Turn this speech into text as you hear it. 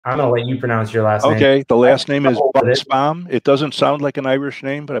I'm gonna let you pronounce your last name. Okay, the last name is With it. Buchsbaum. It doesn't sound like an Irish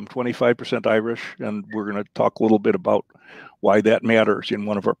name, but I'm 25% Irish, and we're going to talk a little bit about why that matters in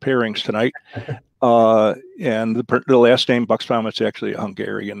one of our pairings tonight. And the last name, Buchsbaum, it's actually a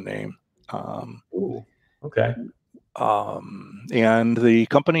Hungarian name. Ooh, okay. And the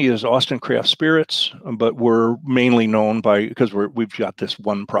company is Austin Craft Spirits, but we're mainly known because we've got this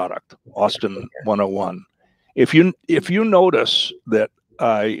one product, Austin101. If you notice that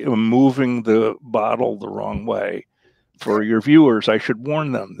I am moving the bottle the wrong way, for your viewers, I should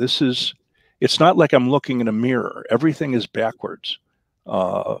warn them. It's not like I'm looking in a mirror. Everything is backwards,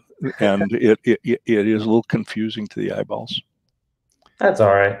 and it is a little confusing to the eyeballs. That's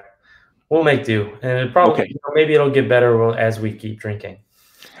all right. We'll make do, and it probably Okay. maybe it'll get better as we keep drinking.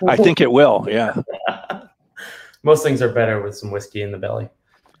 I think it will. Yeah. Most things are better with some whiskey in the belly.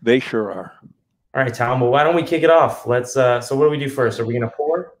 They sure are. All right, Tom. Well, why don't we kick it off? Let's. So, what do we do first? Are we going to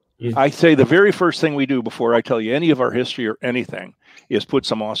pour? I say the very first thing we do before I tell you any of our history or anything is put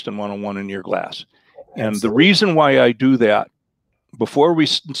some Austin101 in your glass. And Absolutely. The reason why I do that before we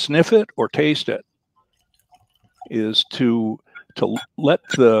sniff it or taste it is to let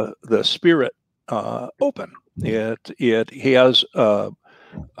the spirit open. It has a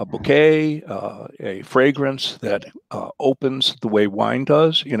bouquet, a fragrance that opens the way wine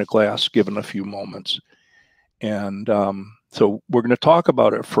does in a glass given a few moments. And so we're going to talk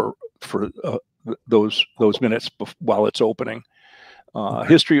about it for those minutes while it's opening.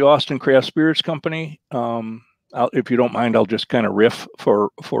 History Austin Craft Spirits Company. If you don't mind, I'll just kind of riff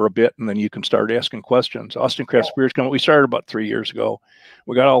for a bit, and then you can start asking questions. Austin Craft Spirits Company. We started about 3 years ago.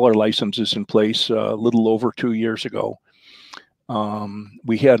 We got all our licenses in place a little over 2 years ago.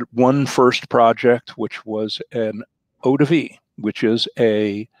 We had one first project, which was an eau de vie, which is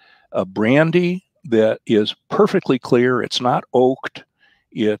a brandy that is perfectly clear. It's not oaked.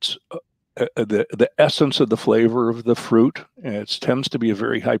 It's the essence of the flavor of the fruit. It tends to be a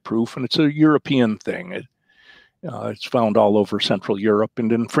very high proof, and it's a European thing. It's found all over Central Europe,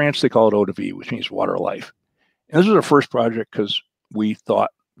 and in France they call it eau de vie, which means water life. And this was our first project because we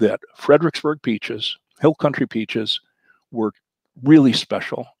thought that Fredericksburg peaches, Hill Country peaches, were really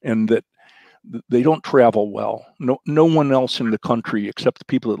special, and that they don't travel well. No one else in the country except the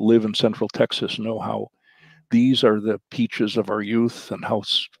people that live in Central Texas know how these are the peaches of our youth and how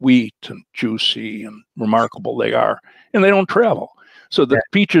sweet and juicy and remarkable they are. And they don't travel. So the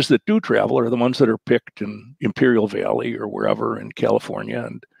peaches that do travel are the ones that are picked in Imperial Valley or wherever in California.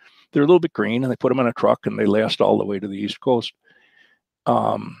 And they're a little bit green, and they put them in a truck, and they last all the way to the East Coast.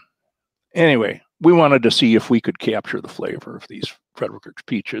 Anyway, we wanted to see if we could capture the flavor of these Fredericksburg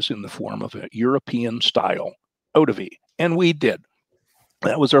peaches in the form of a European style eau de vie. And we did.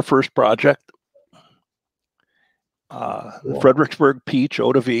 That was our first project. Fredericksburg peach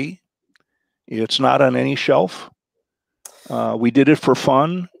eau de vie. It's not on any shelf. We did it for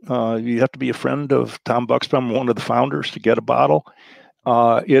fun. You have to be a friend of Tom Buchsbaum, one of the founders, to get a bottle.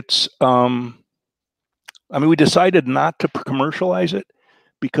 We decided not to commercialize it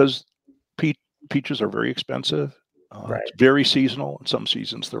because peaches are very expensive. It's very seasonal. In some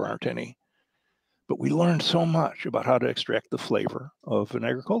seasons, there aren't any. But we learned so much about how to extract the flavor of an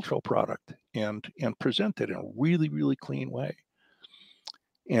agricultural product and present it in a really, really clean way.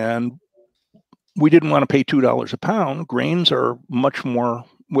 And we didn't want to pay $2 a pound. Grains are much more.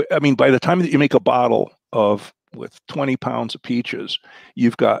 I mean, by the time that you make a bottle with 20 pounds of peaches,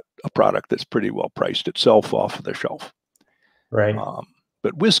 you've got a product that's pretty well priced itself off of the shelf. Right.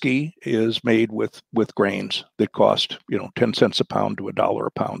 But whiskey is made with grains that cost 10 cents a pound to $1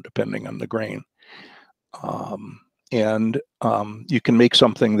 a pound, depending on the grain. You can make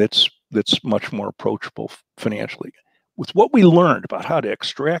something that's much more approachable financially. With what we learned about how to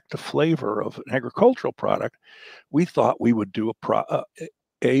extract the flavor of an agricultural product, we thought we would do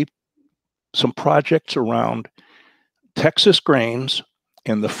some projects around Texas grains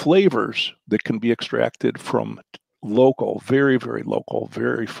and the flavors that can be extracted from local, very, very local,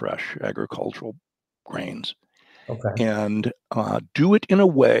 very fresh agricultural grains. Okay. And do it in a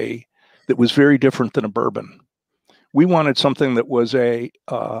way that was very different than a bourbon. We wanted something that was a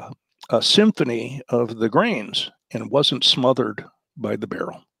symphony of the grains and wasn't smothered by the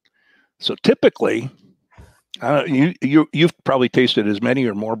barrel. So typically, you've probably tasted as many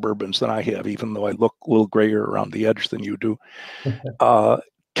or more bourbons than I have, even though I look a little grayer around the edge than you do.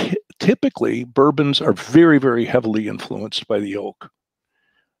 Typically, bourbons are very, very heavily influenced by the oak.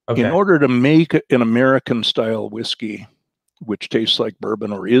 Okay. In order to make an American-style whiskey, which tastes like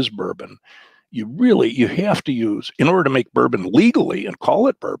bourbon or is bourbon, you have to use, in order to make bourbon legally and call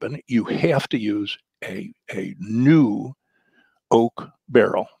it bourbon, you have to use a new oak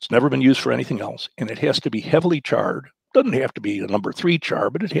barrel. It's never been used for anything else, and it has to be heavily charred. Doesn't have to be a number 3 char,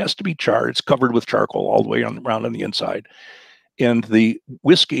 but it has to be charred. It's covered with charcoal all the way around on the inside. And the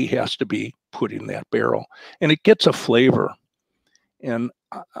whiskey has to be put in that barrel, and it gets a flavor. And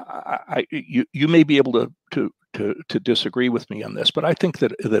you may be able to disagree with me on this, but I think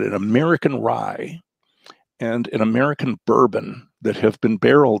that an American rye and an American bourbon that have been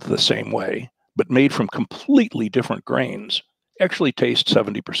barreled the same way, but made from completely different grains, actually taste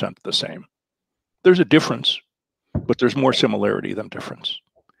 70% the same. There's a difference, but there's more similarity than difference.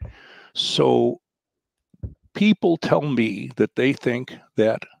 So people tell me that they think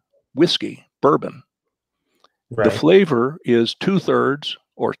that whiskey, bourbon, the flavor is 2/3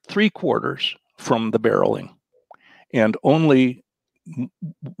 or 3/4 from the barreling, and only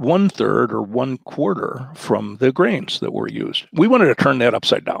 1/3 or 1/4 from the grains that were used. We wanted to turn that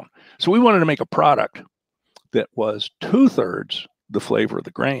upside down. So we wanted to make a product that was 2/3 the flavor of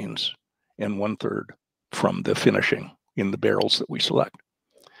the grains and 1/3 from the finishing in the barrels that we select.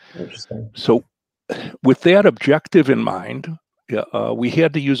 Interesting. So with that objective in mind, we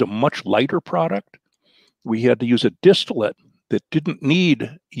had to use a much lighter product. We had to use a distillate that didn't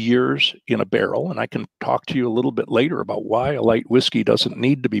need years in a barrel. And I can talk to you a little bit later about why a light whiskey doesn't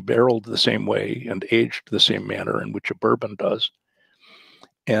need to be barreled the same way and aged the same manner in which a bourbon does.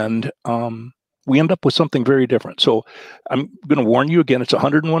 And we end up with something very different. So I'm going to warn you again, it's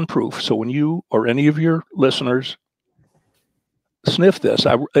 101 proof. So when you or any of your listeners sniff this,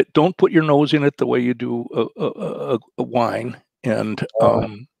 don't put your nose in it the way you do a wine. And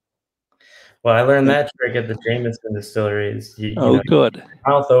well, I learned that trick at the Jameson distillery. Is you know, good. You keep your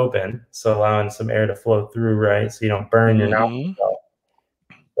mouth open, so allowing some air to flow through, right? So you don't burn your mouth.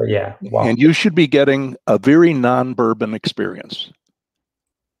 But yeah, wow. And you should be getting a very non-bourbon experience.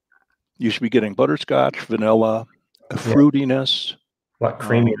 You should be getting butterscotch, vanilla, a fruitiness. A lot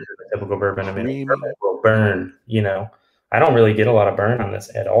creamier than a typical bourbon. I mean, bourbon will burn, you know. I don't really get a lot of burn on this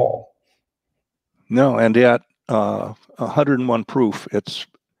at all. No, and at 101 proof,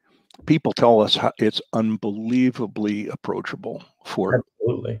 people tell us it's unbelievably approachable for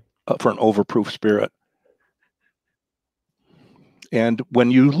an overproof spirit. And when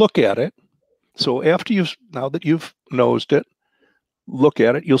you look at it, so now that you've nosed it, look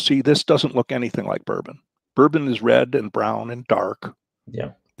at it, you'll see this doesn't look anything like bourbon. Bourbon is red and brown and dark.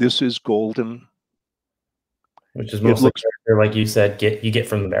 Yeah. This is golden. Which is mostly, like you said, you get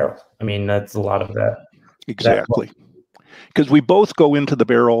from the barrel. I mean, that's a lot of that. Exactly. Because we both go into the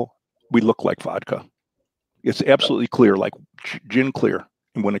barrel, we look like vodka. It's absolutely clear, like gin clear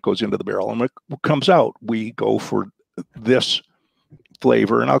when it goes into the barrel. And when it comes out, we go for this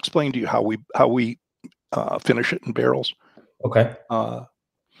flavor. And I'll explain to you how we finish it in barrels. Okay.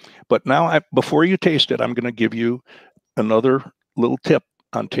 But now, before you taste it, I'm going to give you another little tip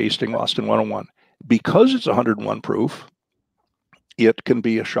on tasting Austin 101. Because it's 101 proof, it can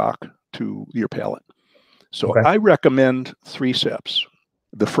be a shock to your palate. So I recommend 3 sips.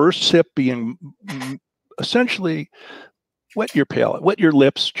 The first sip being essentially wet your palate, wet your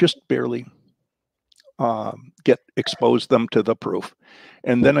lips, just barely expose them to the proof.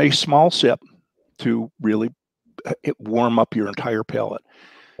 And then a small sip to really warm up your entire palate.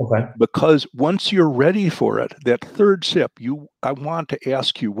 Okay. Because once you're ready for it, that third sip, I want to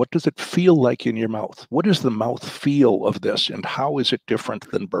ask you, what does it feel like in your mouth? What is the mouth feel of this, and how is it different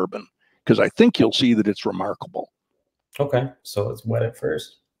than bourbon? Because I think you'll see that it's remarkable. Okay, so let's wet it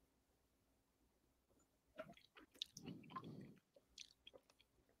first.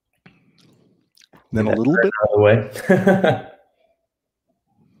 Then a little bit out of the way.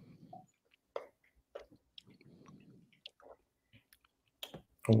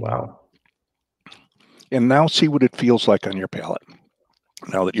 Oh, wow. And now see what it feels like on your palate,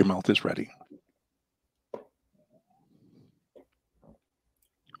 now that your mouth is ready.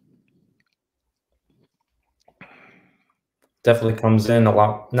 Definitely comes in a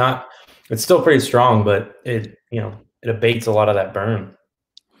lot. It's still pretty strong, but it abates a lot of that burn.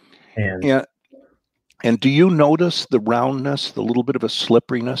 And do you notice the roundness, the little bit of a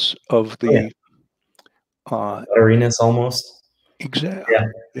slipperiness of the butteriness almost? Exactly.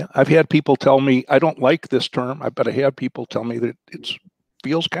 Yeah. I've had people tell me, I don't like this term, but I have people tell me that it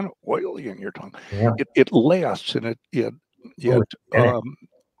feels kind of oily in your tongue. Yeah. It lasts, and it's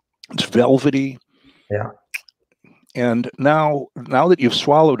velvety. Yeah. And now that you've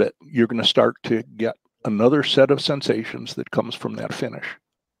swallowed it, you're going to start to get another set of sensations that comes from that finish.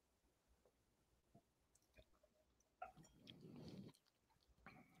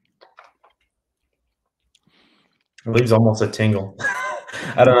 It leaves almost a tingle.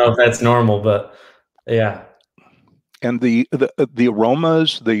 I don't know if that's normal, but yeah. And the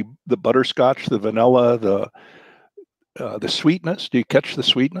aromas, the butterscotch, the vanilla, the sweetness. Do you catch the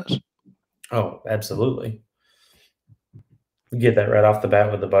sweetness? Oh, absolutely. You get that right off the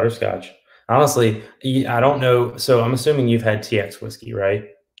bat with the butterscotch. Honestly, I don't know. So I'm assuming you've had TX whiskey, right?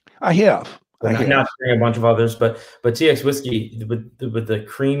 I have. Not a bunch of others, but TX whiskey with the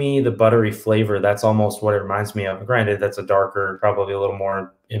creamy, the buttery flavor, that's almost what it reminds me of. Granted, that's a darker, probably a little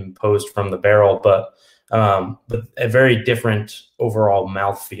more imposed from the barrel, but a very different overall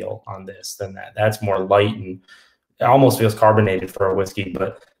mouthfeel on this than that. That's more light and it almost feels carbonated for a whiskey,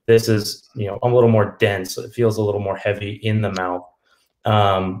 but this is, a little more dense. It feels a little more heavy in the mouth.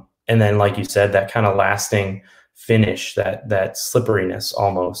 And then, like you said, that kind of lasting finish, that slipperiness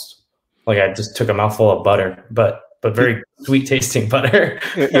almost. Like I just took a mouthful of butter, but very sweet tasting butter.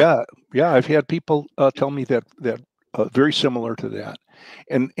 yeah. I've had people tell me that very similar to that,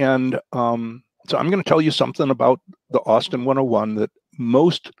 and so I'm going to tell you something about the Austin 101 that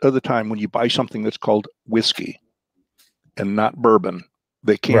most of the time when you buy something that's called whiskey and not bourbon,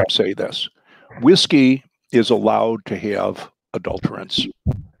 they can't say this. Whiskey is allowed to have adulterants,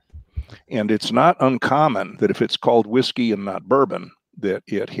 and it's not uncommon that if it's called whiskey and not bourbon, that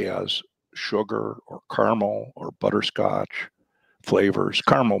it has sugar or caramel or butterscotch flavors,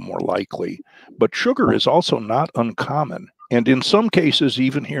 caramel more likely, but sugar is also not uncommon. And in some cases,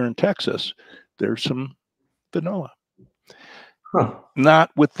 even here in Texas, there's some vanilla.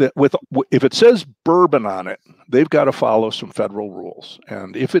 Not with if it says bourbon on it, they've got to follow some federal rules.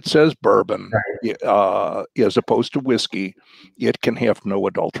 And if it says bourbon, as opposed to whiskey, it can have no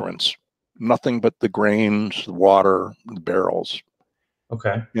adulterants, nothing but the grains, the water, the barrels.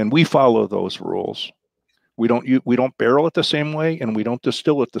 Okay. And we follow those rules. We don't barrel it the same way, and we don't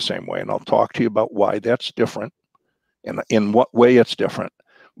distill it the same way. And I'll talk to you about why that's different and in what way it's different.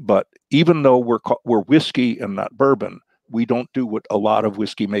 But even though we're whiskey and not bourbon, we don't do what a lot of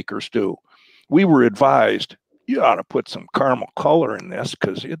whiskey makers do. We were advised, you ought to put some caramel color in this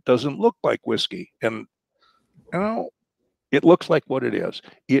because it doesn't look like whiskey. And it looks like what it is.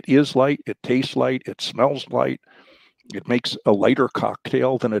 It is light. It tastes light. It smells light. It makes a lighter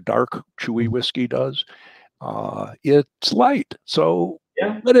cocktail than a dark, chewy whiskey does. It's light, so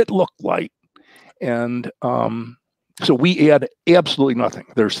let it look light. And so we add absolutely nothing.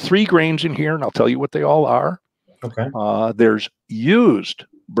 There's 3 grains in here, and I'll tell you what they all are. Okay. There's used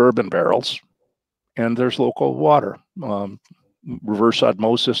bourbon barrels, and there's local water, reverse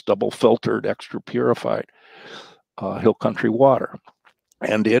osmosis, double filtered, extra purified, hill country water,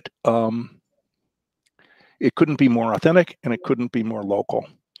 and it couldn't be more authentic, and it couldn't be more local.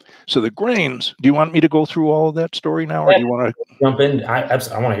 So the grains, do you want me to go through all of that story now, or do you want to jump in? I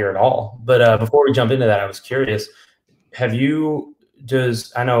want to hear it all. But before we jump into that, I was curious, I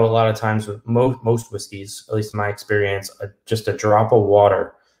know a lot of times with most whiskeys, at least in my experience, just a drop of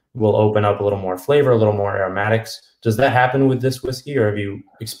water will open up a little more flavor, a little more aromatics. Does that happen with this whiskey, or have you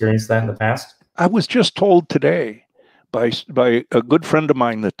experienced that in the past? I was just told today by a good friend of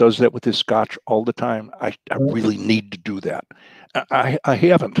mine that does that with his scotch all the time. I really need to do that. I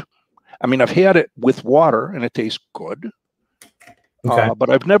haven't. I mean, I've had it with water and it tastes good. Okay. But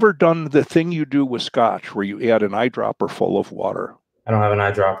I've never done the thing you do with scotch where you add an eyedropper full of water. I don't have an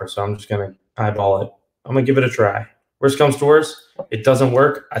eyedropper, so I'm just going to eyeball it. I'm going to give it a try. Worst comes to worst, it doesn't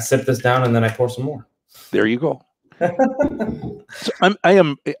work. I sip this down and then I pour some more. There you go. So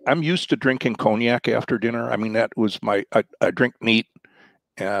I'm used to drinking cognac after dinner. I mean, that was I drink neat,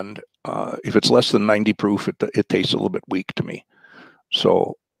 and if it's less than 90 proof, it tastes a little bit weak to me.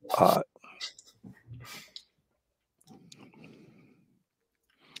 So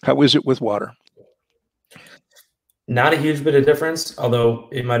how is it with water? Not a huge bit of difference, although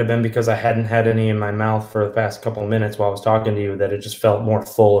it might have been because I hadn't had any in my mouth for the past couple of minutes while I was talking to you that it just felt more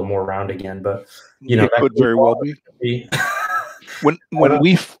full and more round again. But it could very well be.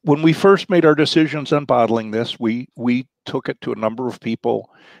 When we first made our decisions on bottling this, we took it to a number of people,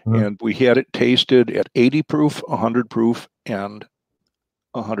 and we had it tasted at 80 proof, 100 proof, and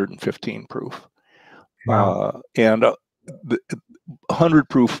 115 proof. Wow. And the 100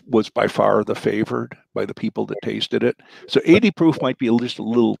 proof was by far the favored by the people that tasted it. So 80 proof might be just a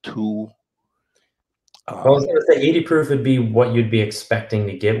little too. I was going to say 80 proof would be what you'd be expecting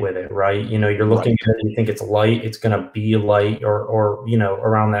to get with it, right? You're looking at it, you think it's light, it's going to be light, or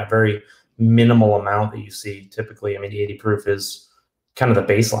around that very minimal amount that you see typically. I mean, 80 proof is kind of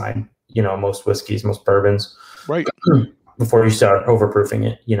the baseline, most whiskeys, most bourbons. Right. Before you start overproofing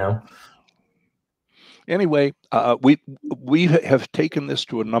it, Anyway, we have taken this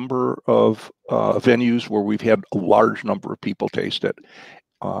to a number of venues where we've had a large number of people taste it.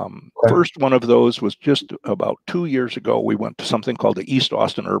 First one of those was just about 2 years ago. We went to something called the East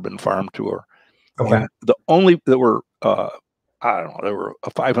Austin Urban Farm Tour. And there were, I don't know, there were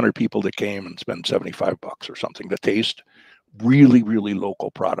 500 people that came and spent $75 or something to taste really, really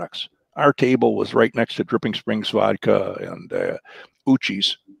local products. Our table was right next to Dripping Springs Vodka and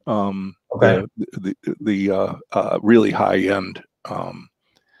Uchi's, the really high-end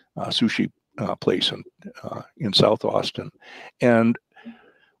sushi place in South Austin. And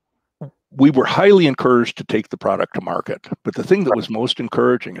we were highly encouraged to take the product to market. But the thing that was most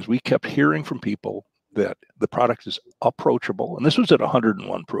encouraging is we kept hearing from people that the product is approachable. And this was at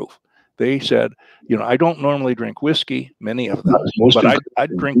 101 proof. They said, you know, I don't normally drink whiskey, many of them, but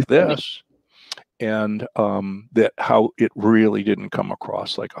I'd drink this. And that how it really didn't come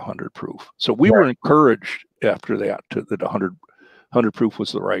across like 100 proof. So we were encouraged after that that 100 proof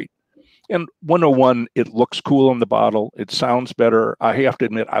was the right. And 101, it looks cool on the bottle. It sounds better. I have to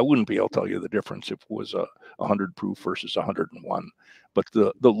admit, I wouldn't be able to tell you the difference if it was a 100 proof versus 101. But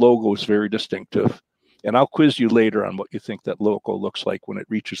the logo is very distinctive. And I'll quiz you later on what you think that logo looks like when it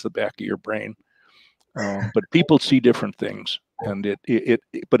reaches the back of your brain. But people see different things, and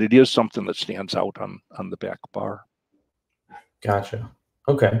but it is something that stands out on the back bar. Gotcha.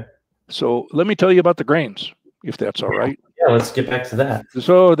 Okay. So let me tell you about the grains, if that's all right. Yeah, let's get back to that.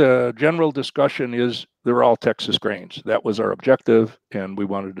 So the general discussion is they're all Texas grains. That was our objective, and we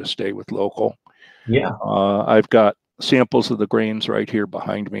wanted to stay with local. Yeah. I've got samples of the grains right here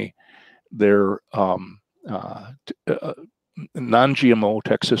behind me. They're non-GMO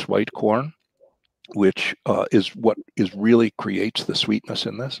Texas white corn, which is what really creates the sweetness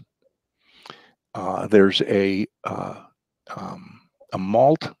in this. There's a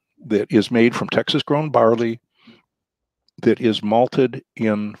malt that is made from Texas-grown barley that is malted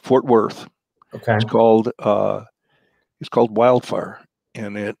in Fort Worth. Okay. It's called Wildfire,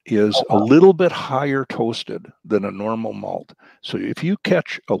 and it is a little bit higher toasted than a normal malt. So if you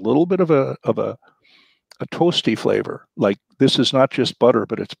catch a little bit of a toasty flavor, like this is not just butter,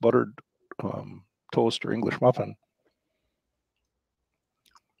 but it's buttered toast or English muffin.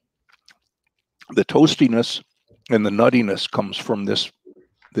 The toastiness and the nuttiness comes from this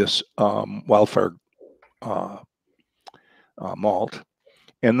Wildfire malt.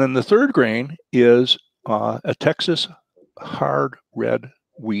 And then the third grain is a Texas hard red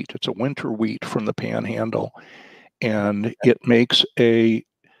wheat. It's a winter wheat from the Panhandle, and it makes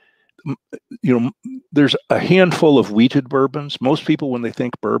there's a handful of wheated bourbons. Most people, when they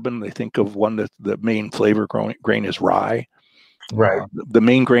think bourbon, they think of one that the main flavor grain is rye. Right. The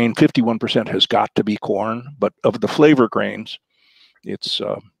main grain, 51%, has got to be corn, but of the flavor grains, it's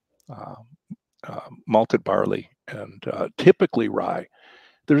malted barley and typically rye.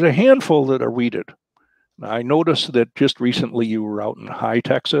 There's a handful that are wheated. Now, I noticed that just recently you were out in High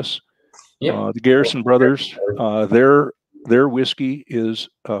Texas. Yep. The Garrison brothers, their whiskey is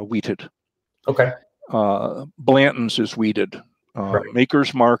wheated. Okay. Blanton's is wheated. Right.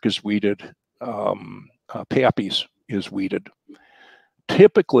 Maker's Mark is wheated. Pappy's is wheated.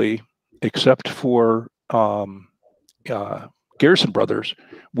 Typically, except for Garrison brothers,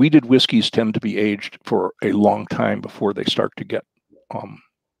 wheated whiskeys tend to be aged for a long time before they start to get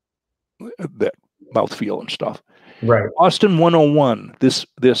that mouthfeel and stuff. Right. Austin101, this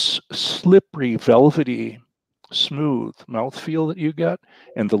slippery, velvety, smooth mouthfeel that you get,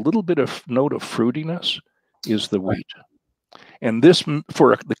 and the little bit of note of fruitiness is the wheat. And this,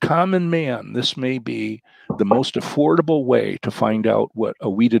 for the common man, this may be the most affordable way to find out what a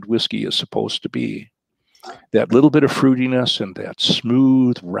wheated whiskey is supposed to be. That little bit of fruitiness and that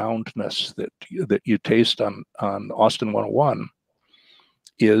smooth roundness that you taste on Austin101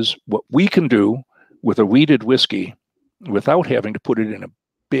 is what we can do with a wheated whiskey without having to put it in a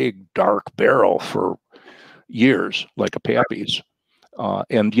big, dark barrel for years, like a Pappy's,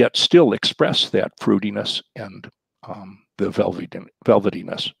 and yet still express that fruitiness and the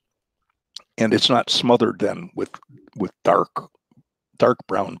velvetiness. And it's not smothered then with dark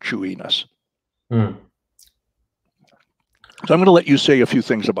brown chewiness. Mm. So I'm going to let you say a few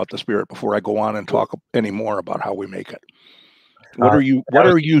things about the spirit before I go on and talk any more about how we make it. What are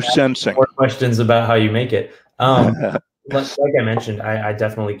you sensing? More questions about how you make it. Like I mentioned, I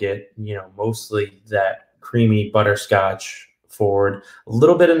definitely get, mostly that creamy butterscotch forward, a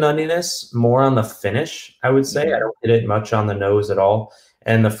little bit of nuttiness, more on the finish, I would say. I don't get it much on the nose at all.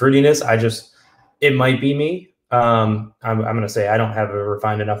 And the fruitiness, it might be me. I'm going to say I don't have a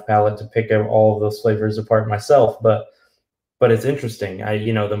refined enough palate to pick out all of those flavors apart myself, but it's interesting.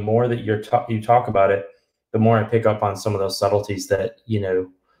 The more that you talk about it, the more I pick up on some of those subtleties that,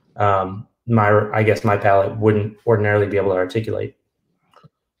 I guess my palate wouldn't ordinarily be able to articulate.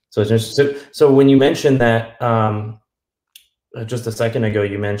 So it's interesting. So when you mentioned that just a second ago,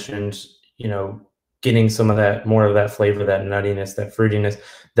 you mentioned, getting some of that, more of that flavor, that nuttiness, that fruitiness,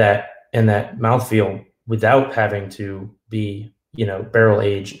 that and that mouthfeel without having to be, barrel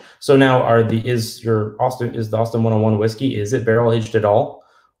aged. So now is the Austin 101 whiskey, is it barrel aged at all?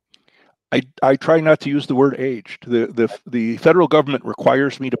 I try not to use the word aged. The federal government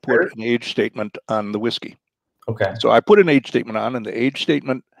requires me to put an age statement on the whiskey. Okay. So I put an age statement on, and the age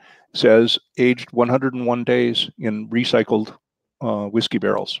statement says aged 101 days in recycled whiskey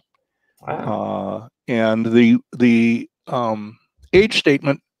barrels. Wow. And the age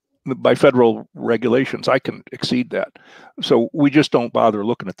statement by federal regulations, I can exceed that. So we just don't bother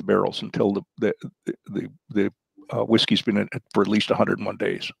looking at the barrels until the whiskey's been in it for at least 101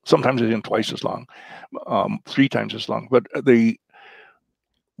 days. Sometimes it's in twice as long, 3 times as long.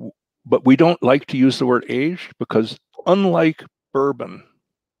 But we don't like to use the word aged because, unlike bourbon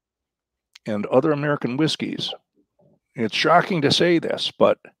and other American whiskeys, it's shocking to say this,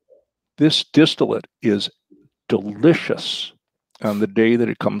 but this distillate is delicious on the day that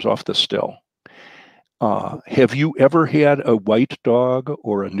it comes off the still. Have you ever had a White Dog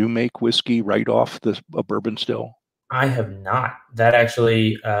or a new make whiskey right off a bourbon still? I have not. That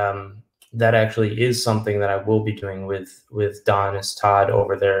actually is something that I will be doing with Todd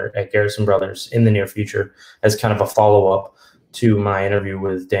over there at Garrison Brothers in the near future, as kind of a follow-up to my interview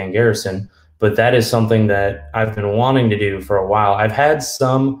with Dan Garrison. But that is something that I've been wanting to do for a while. I've had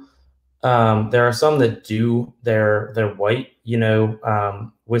some. There are some that do their white,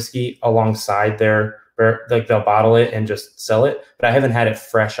 whiskey alongside like they'll bottle it and just sell it. But I haven't had it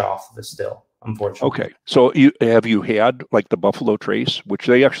fresh off the still, unfortunately. Okay, so have you had like the Buffalo Trace, which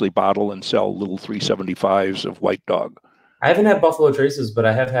they actually bottle and sell little 375s of White Dog? I haven't had Buffalo Traces, but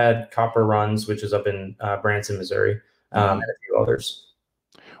I have had Copper Runs, which is up in Branson, Missouri, and a few others.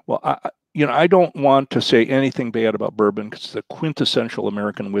 Well, I don't want to say anything bad about bourbon because it's the quintessential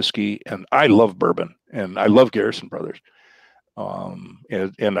American whiskey, and I love bourbon, and I love Garrison Brothers,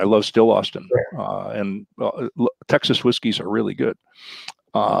 and I love Still Austin, and Texas whiskeys are really good.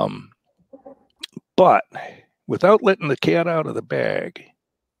 But without letting the cat out of the bag,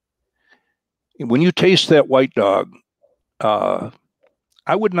 when you taste that White Dog, I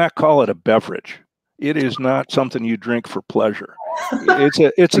would not call it a beverage. It is not something you drink for pleasure. It's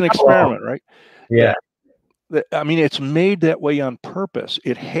an experiment, right? Yeah. I mean, it's made that way on purpose.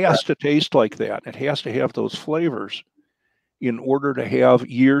 It has to taste like that. It has to have those flavors in order to have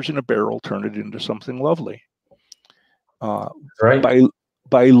years in a barrel turn it into something lovely. Right.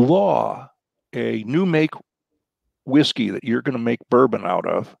 By law, a new make whiskey that you're going to make bourbon out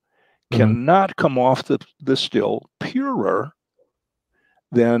of cannot come off the still purer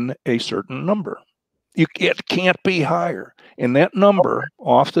than a certain number. It can't be higher. And that number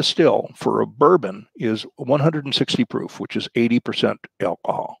off the still for a bourbon is 160 proof, which is 80%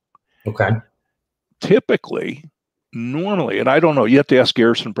 alcohol. Okay. Typically, normally, and I don't know, you have to ask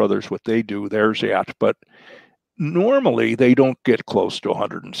Garrison Brothers what they do, theirs at, but normally they don't get close to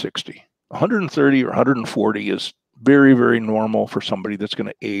 160. 130 or 140 is very, very normal for somebody that's going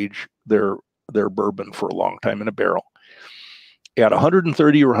to age their bourbon for a long time in a barrel. At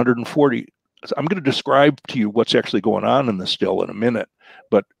 130 or 140, I'm going to describe to you what's actually going on in the still in a minute,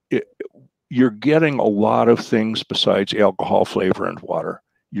 but you're getting a lot of things besides alcohol, flavor, and water.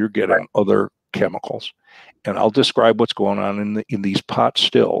 You're getting other chemicals, and I'll describe what's going on in these pot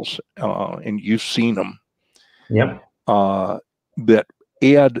stills, and you've seen them. Yep. That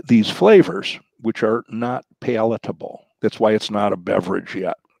add these flavors, which are not palatable. That's why it's not a beverage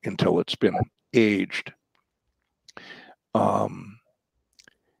yet until it's been aged.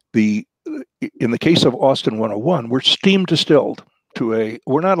 In the case of Austin 101, we're steam distilled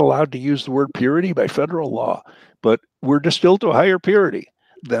we're not allowed to use the word purity by federal law, but we're distilled to a higher purity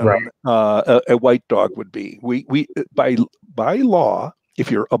than a White Dog would be. We by law, if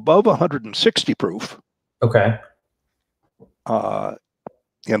you're above 160 proof, okay,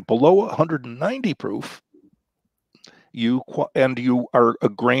 and below 190 proof, you are a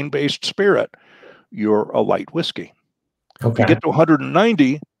grain-based spirit, you're a light whiskey. Okay. If you get to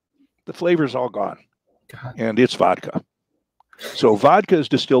 190, the flavor's all gone, and it's vodka. So vodka is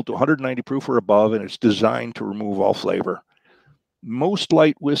distilled to 190 proof or above, and it's designed to remove all flavor. Most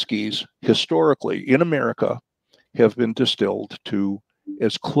light whiskeys, historically, in America, have been distilled to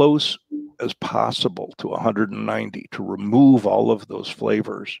as close as possible to 190 to remove all of those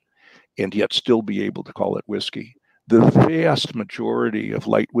flavors and yet still be able to call it whiskey. The vast majority of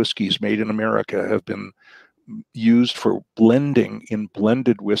light whiskeys made in America have been used for blending in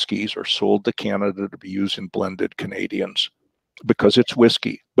blended whiskeys or sold to Canada to be used in blended Canadians. because it's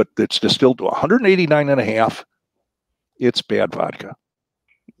whiskey, but it's distilled to 189.5. It's bad vodka.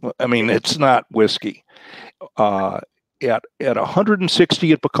 I mean, it's not whiskey. At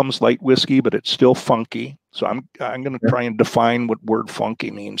 160, it becomes light whiskey, but it's still funky. So I'm going to try and define what word funky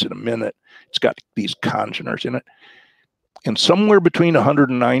means in a minute. It's got these congeners in it. And somewhere between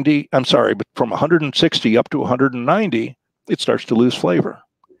 190, I'm sorry, but from 160 up to 190, it starts to lose flavor.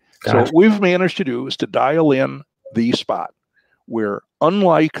 Gotcha. So what we've managed to do is to dial in the spot where,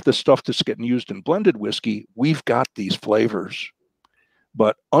 unlike the stuff that's getting used in blended whiskey, we've got these flavors.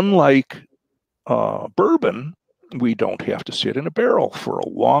 But unlike bourbon, we don't have to sit in a barrel for a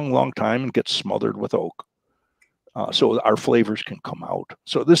long, long time and get smothered with oak. So our flavors can come out.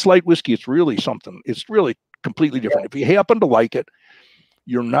 So this light whiskey, it's really something. It's really completely different. If you happen to like it,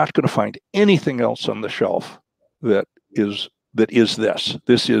 you're not going to find anything else on the shelf that is this.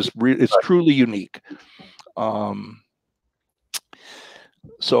 This is it's truly unique.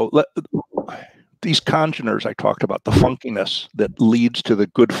 These congeners I talked about, the funkiness that leads to the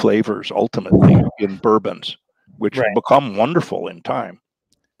good flavors ultimately in bourbons, which become wonderful in time.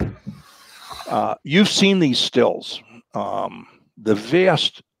 You've seen these stills. A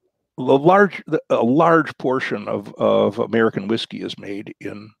large portion of American whiskey is made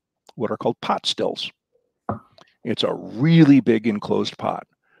in what are called pot stills. It's a really big enclosed pot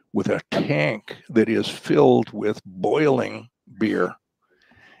with a tank that is filled with boiling beer.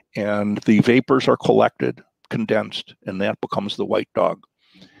 And the vapors are collected, condensed, and that becomes the white dog.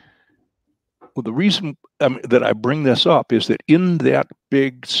 Well, the reason that I bring this up is that in that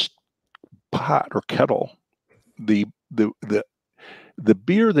big pot or kettle, the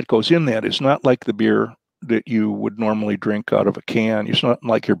beer that goes in that is not like the beer that you would normally drink out of a can. It's not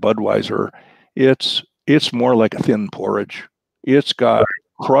like your Budweiser. It's more like a thin porridge. It's got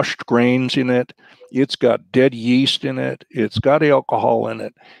crushed grains in it. It's got dead yeast in it. It's got alcohol in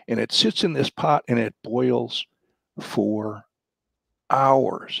it. And it sits in this pot and it boils for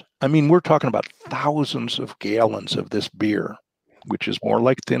hours. I mean, we're talking about thousands of gallons of this beer, which is more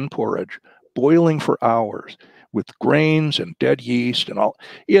like thin porridge, boiling for hours with grains and dead yeast and all.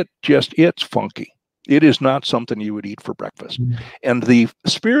 It's funky. It is not something you would eat for breakfast. And the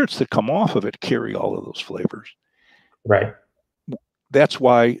spirits that come off of it carry all of those flavors. Right. That's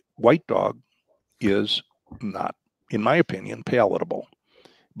why White Dog is not, in my opinion, palatable.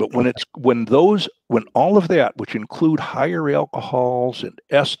 But when all of that, which include higher alcohols and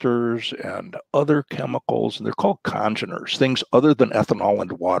esters and other chemicals, and they're called congeners, things other than ethanol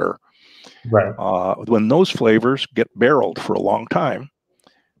and water. Right. When those flavors get barreled for a long time,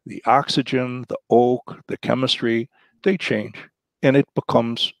 the oxygen, the oak, the chemistry, they change and it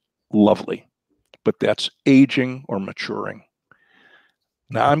becomes lovely. But that's aging or maturing.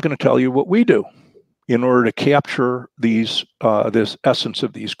 Now I'm going to tell you what we do in order to capture this essence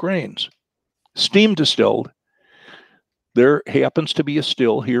of these grains. Steam distilled. There happens to be a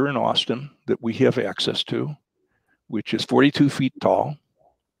still here in Austin that we have access to, which is 42 feet tall.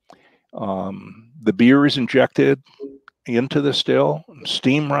 The beer is injected into the still.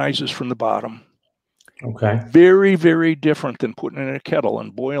 Steam rises from the bottom. Okay. Very, very different than putting it in a kettle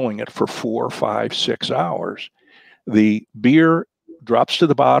and boiling it for 4, 5, 6 hours. The beer drops to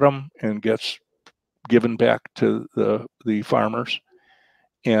the bottom and gets given back to the farmers.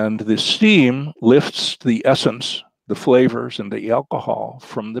 And the steam lifts the essence, the flavors, and the alcohol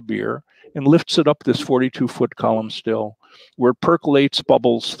from the beer and lifts it up this 42-foot column still, where it percolates,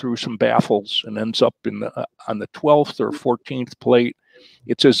 bubbles through some baffles and ends up on the 12th or 14th plate.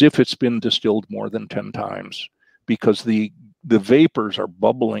 It's as if it's been distilled more than 10 times because the vapors are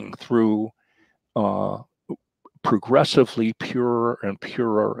bubbling through progressively purer and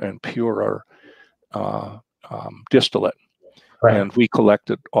purer and purer distillate. Right. And we collect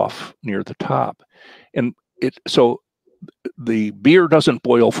it off near the top. And so the beer doesn't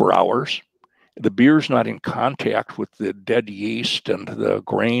boil for hours. The beer's not in contact with the dead yeast and the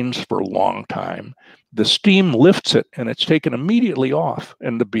grains for a long time. The steam lifts it and it's taken immediately off,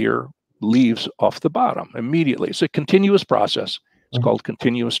 and the beer leaves off the bottom immediately. It's a continuous process. It's called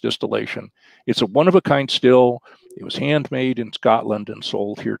continuous distillation. It's a one-of-a-kind still. It was handmade in Scotland and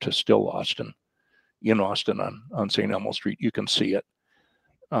sold here to Still Austin, in Austin on St. Elmo Street. You can see it.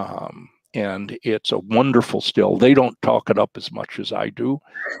 And it's a wonderful still. They don't talk it up as much as I do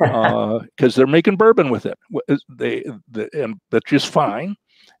because they're making bourbon with it. And that's just fine.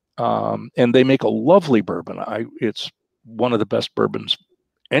 And they make a lovely bourbon. It's one of the best bourbons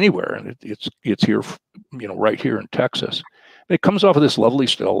anywhere, and it's here, right here in Texas. It comes off of this lovely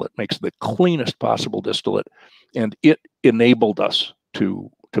still. It makes the cleanest possible distillate, and it enabled us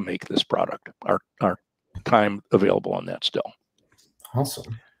to make this product. Our time available on that still.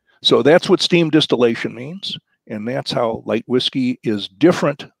 Awesome. So that's what steam distillation means. And that's how light whiskey is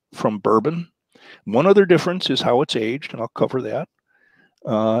different from bourbon. One other difference is how it's aged, and I'll cover that.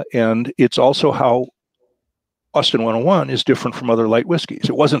 And it's also how Austin101 is different from other light whiskeys.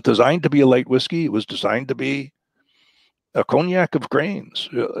 It wasn't designed to be a light whiskey. It was designed to be a cognac of grains,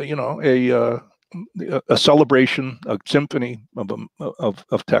 a celebration, a symphony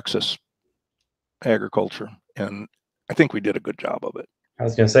of Texas agriculture. And I think we did a good job of it. I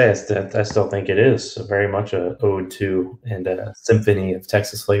was going to say, I still think it is very much a ode to and a symphony of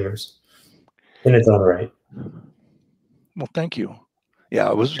Texas flavors in its own right. Well, thank you. Yeah,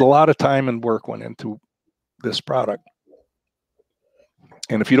 it was a lot of time and work went into this product.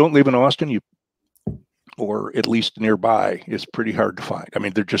 And if you don't live in Austin, or at least nearby, it's pretty hard to find. I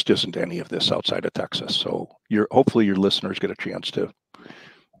mean, there just isn't any of this outside of Texas. So hopefully your listeners get a chance to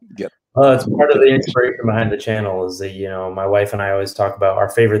get. It's part of the inspiration behind the channel is that, my wife and I always talk about our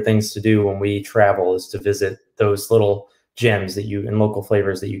favorite things to do when we travel is to visit those little gems and local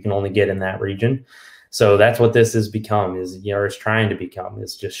flavors that you can only get in that region. So that's what this has become is trying to become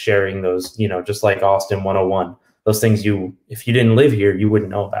is just sharing those, just like Austin101, those things if you didn't live here, you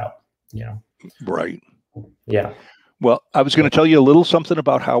wouldn't know about, Right. Yeah. Well, I was going to tell you a little something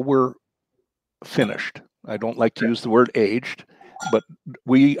about how we're finished. I don't like to use the word aged, but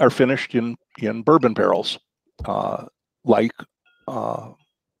we are finished in bourbon barrels,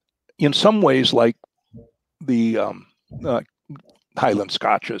 in some ways like the Highland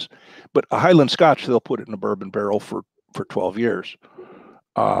Scotches. But a Highland Scotch, they'll put it in a bourbon barrel for 12 years.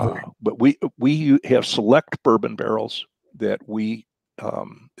 But we have select bourbon barrels that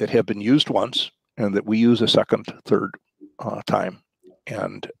that have been used once and that we use a second, third time.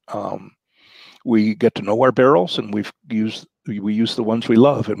 And we get to know our barrels, and we use the ones we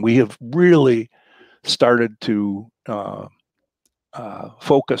love. And we have really started to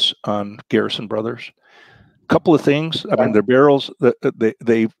focus on Garrison Brothers. A couple of things. I mean, their barrels,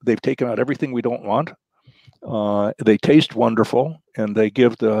 they've taken out everything we don't want. They taste wonderful, and they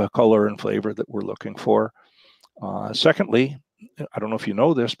give the color and flavor that we're looking for. Secondly, I don't know if you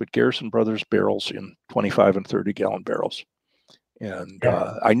know this, but Garrison Brothers barrels in 25 and 30 gallon barrels. And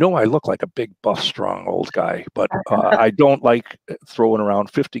I know I look like a big, buff, strong old guy, but I don't like throwing around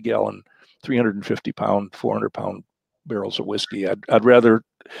 50 gallon, 350 pound, 400 pound barrels of whiskey. I'd rather,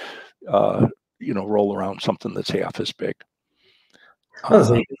 roll around something that's half as big.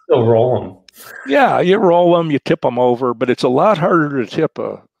 So you can still roll them. Yeah, you roll them, you tip them over, but it's a lot harder to tip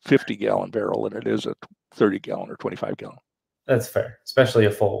a 50 gallon barrel than it is a 30 gallon or 25 gallon. That's fair, especially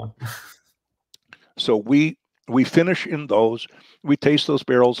a full one. So we finish in those. We taste those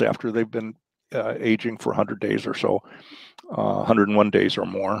barrels after they've been aging for 100 days or so, 101 days or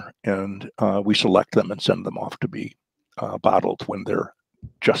more, and we select them and send them off to be bottled when they're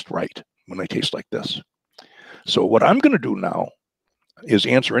just right, when they taste like this. So what I'm going to do now is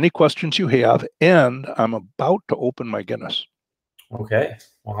answer any questions you have, and I'm about to open my Guinness. Okay.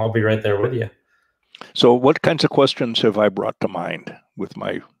 Well, I'll be right there with you. So what kinds of questions have I brought to mind with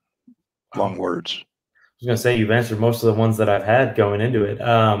my long words? I was going to say you've answered most of the ones that I've had going into it.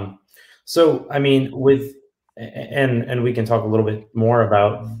 So, I mean, and we can talk a little bit more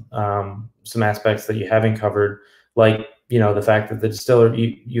about some aspects that you haven't covered, like, the fact that the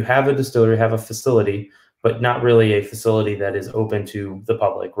distillery, you have a distillery, have a facility, but not really a facility that is open to the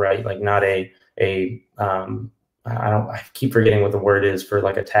public, right? Like not I keep forgetting what the word is for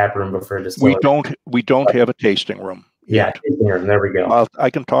like a tap room, but for a distillery. We don't have a tasting room yet. Yeah, tasting room. There we go. I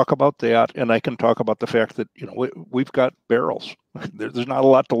can talk about that, and I can talk about the fact that we've got barrels. There's not a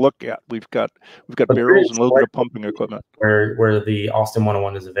lot to look at. We've got barrels and a little bit of pumping equipment. Where the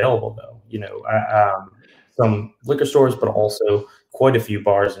Austin101 is available, though, some liquor stores, but also quite a few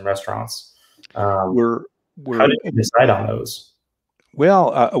bars and restaurants. How did you decide on those?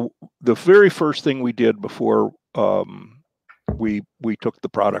 Well, the very first thing we did before we took the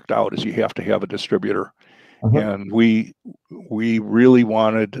product out is you have to have a distributor. And we really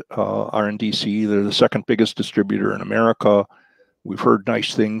wanted RNDC. They're the second biggest distributor in America. We've heard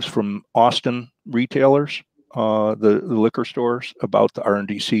nice things from Austin retailers, the liquor stores, about the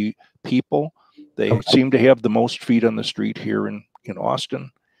RNDC people. They seem to have the most feet on the street here in Austin.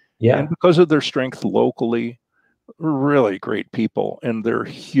 Yeah. And because of their strength locally, really great people, and they're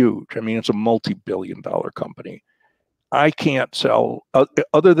huge. I mean, it's a multi-billion-dollar company. I can't sell,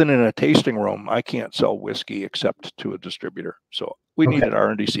 other than in a tasting room, I can't sell whiskey except to a distributor. So we needed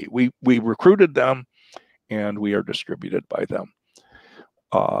RNDC. We recruited them, and we are distributed by them.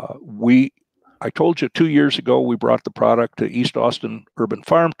 I told you 2 years ago, we brought the product to East Austin Urban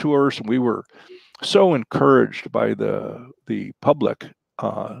Farm Tours, and we were so encouraged by the public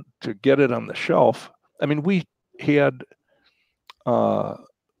to get it on the shelf. I mean, we had there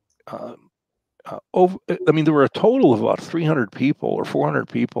were a total of about 300 people or 400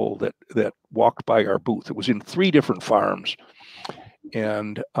 people that walked by our booth. It was in 3 different farms,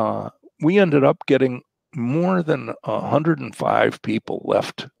 and we ended up getting more than 105 people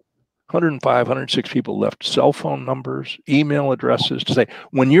left. 105, 106 people left cell phone numbers, email addresses to say,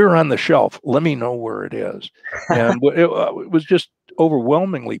 when you're on the shelf, let me know where it is. And it was just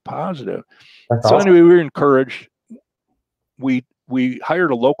overwhelmingly positive. That's so awesome. Anyway, we were encouraged. We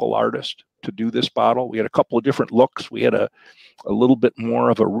hired a local artist to do this bottle. We had a couple of different looks. We had a little bit more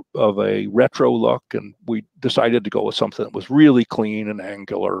of a retro look, and we decided to go with something that was really clean and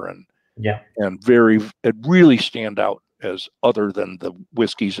angular and it really stand out as other than the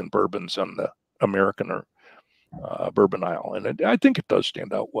whiskeys and bourbons on the American or bourbon aisle. And I think it does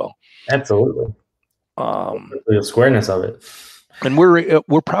stand out well. Absolutely. The squareness of it. And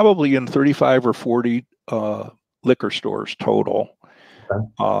we're probably in 35 or 40 liquor stores total.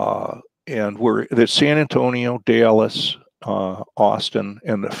 Okay. And we're at San Antonio, Dallas, Austin,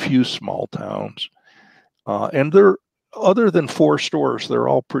 and a few small towns. And they're, other than 4 stores, they're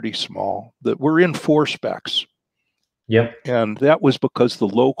all pretty small. That we're in 4 specs. Yep. And that was because the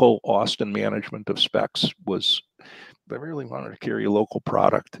local Austin management of specs they really wanted to carry a local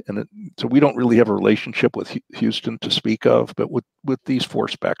product. And so we don't really have a relationship with Houston to speak of, but with these 4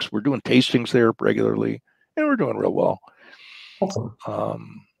 specs, we're doing tastings there regularly, and we're doing real well. Awesome.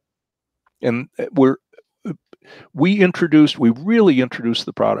 And we really introduced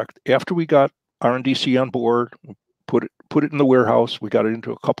the product after we got RNDC on board. Put it in the warehouse. We got it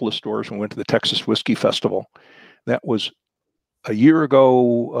into a couple of stores and went to the Texas Whiskey Festival. That was a year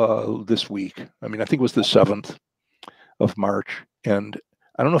ago this week. I mean, I think it was the 7th of March. And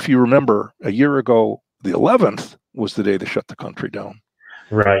I don't know if you remember, a year ago, the 11th was the day they shut the country down.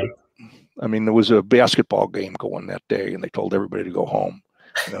 Right. I mean, there was a basketball game going that day, and they told everybody to go home.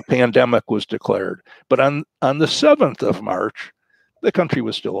 A pandemic was declared. But on the 7th of March, the country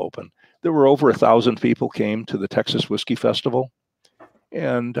was still open. There were over 1,000 people came to the Texas Whiskey Festival.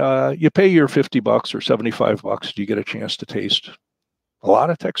 And you pay your $50 or $75, you get a chance to taste a lot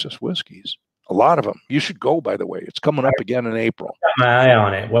of Texas whiskeys, a lot of them. You should go, by the way. It's coming up again in April. Got my eye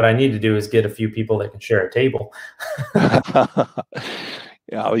on it. What I need to do is get a few people that can share a table. Yeah,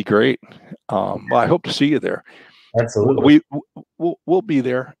 that'll be great. Well, I hope to see you there. Absolutely. We'll be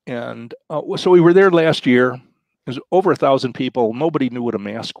there. And so we were there last year. There's over 1,000 people. Nobody knew what a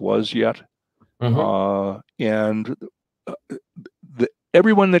mask was yet. Mm-hmm. And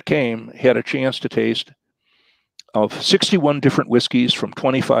everyone that came had a chance to taste of 61 different whiskeys from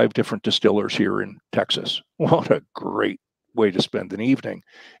 25 different distillers here in Texas. What a great way to spend an evening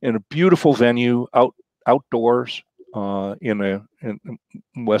in a beautiful venue outdoors in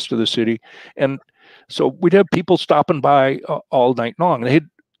west of the city. And so we'd have people stopping by all night long. They had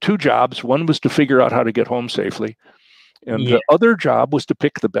 2 jobs. One was to figure out how to get home safely, and the other job was to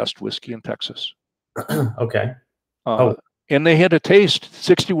pick the best whiskey in Texas. Okay. And they had to taste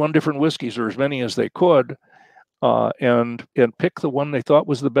 61 different whiskeys, or as many as they could, and pick the one they thought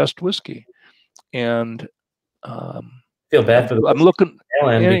was the best whiskey. And feel bad for the I'm looking.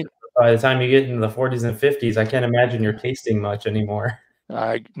 By the time you get into the 40s and 50s, I can't imagine you're tasting much anymore.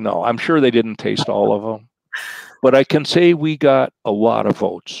 No, I'm sure they didn't taste all of them, but I can say we got a lot of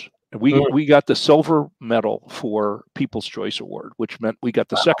votes. We got the silver medal for People's Choice Award, which meant we got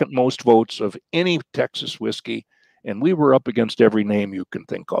the second most votes of any Texas whiskey. And we were up against every name you can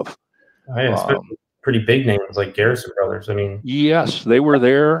think of. Pretty big names like Garrison Brothers. I mean, yes, they were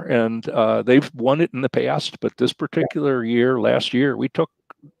there, and they've won it in the past. But this particular year, last year, we took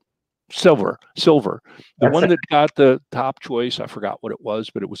silver. The one that got the top choice, I forgot what it was,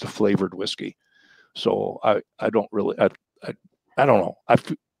 but it was a flavored whiskey. So I don't really, I don't know.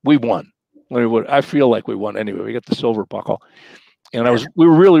 We won. I feel like we won anyway. We got the silver buckle, and we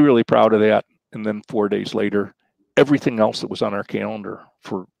were really, really proud of that. And then 4 days later, everything else that was on our calendar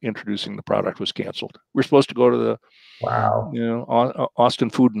for introducing the product was canceled. We're supposed to go to the Austin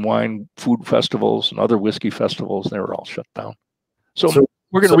Food and Wine food festivals and other whiskey festivals. They were all shut down. So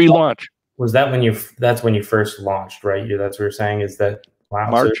we're going to relaunch. Was that that's when you first launched, right? That's what you're saying is that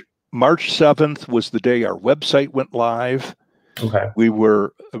March 7th was the day our website went live. Okay.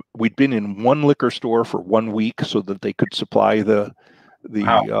 We'd been in 1 liquor store for 1 week so that they could supply the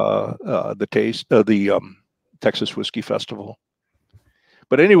Texas Whiskey Festival.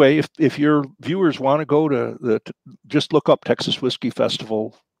 But anyway, if your viewers want to go to just look up Texas Whiskey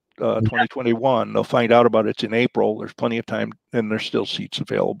Festival 2021, they'll find out about it. It's in April. There's plenty of time, and there's still seats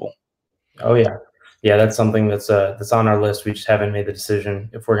available. Oh yeah. yeah, that's something that's on our list. We just haven't made the decision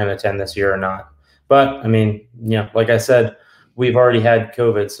if we're going to attend this year or not. But I mean, like I said, we've already had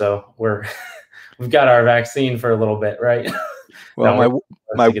COVID, so we've got our vaccine for a little bit, right? Well,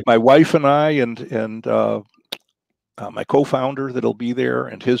 my wife and I and my co-founder that'll be there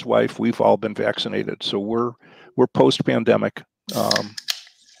and his wife, we've all been vaccinated, so we're post-pandemic. There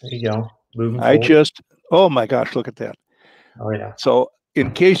you go. Moving forward. Oh my gosh, look at that. Oh yeah. So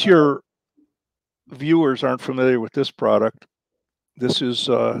in case your viewers aren't familiar with this product, this is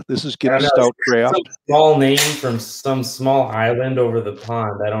Guinness Stout Draft. Some small name from some small island over the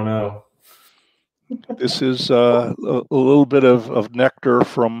pond. I don't know. This is a little bit of nectar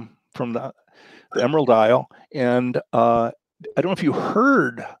from the Emerald Isle, and I don't know if you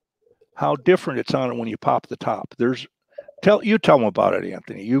heard how different it sounded when you pop the top. Tell them about it,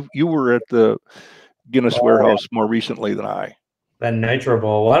 Anthony. You were at the Guinness warehouse more recently than I. That nitro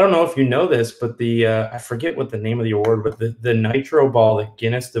ball. Well, I don't know if you know this, but I forget what the name of the award, but the nitro ball that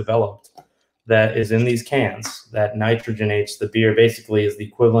Guinness developed that is in these cans that nitrogenates the beer basically is the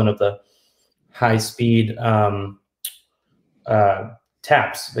equivalent of the high speed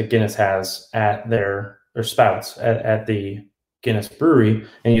taps that Guinness has at their spouts at the Guinness brewery,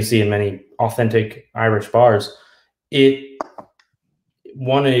 and you see in many authentic Irish bars. It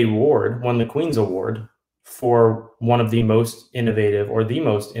won the Queen's Award for one of the most innovative or the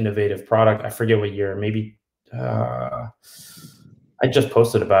most innovative product. I forget what year, maybe I just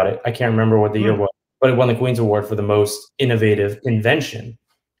posted about it. I can't remember what the year was, but it won the Queen's Award for the most innovative invention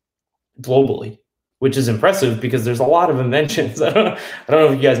globally, which is impressive because there's a lot of inventions. I don't know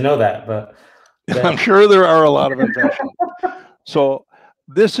if you guys know that, but I'm sure there are a lot of inventions. So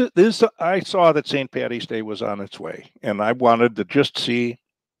this I saw that St. Paddy's Day was on its way, and I wanted to just see.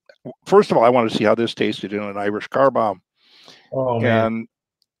 First of all, I wanted to see how this tasted in an Irish car bomb. Oh man!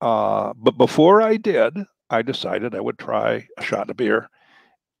 And but before I did, I decided I would try a shot in a beer.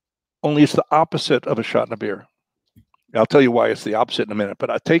 Only it's the opposite of a shot in a beer. I'll tell you why it's the opposite in a minute. But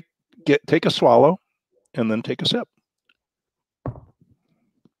I take a swallow, and then take a sip.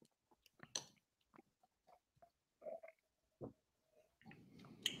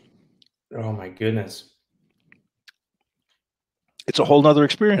 Oh my goodness! It's a whole nother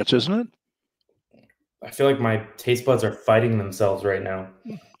experience, isn't it? I feel like my taste buds are fighting themselves right now.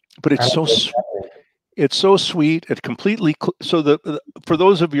 But it's so sweet. It completely so for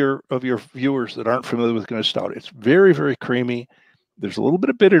those of your viewers that aren't familiar with Guinness Stout, it's very, very creamy. There's a little bit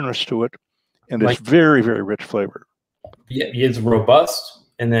of bitterness to it, and it's very, very rich flavor. Yeah, it's robust,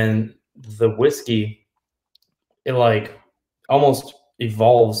 and then the whiskey, it like almost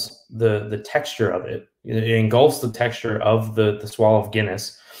evolves the texture of it. It engulfs the texture of the swallow of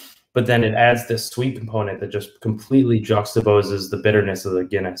Guinness, but then it adds this sweet component that just completely juxtaposes the bitterness of the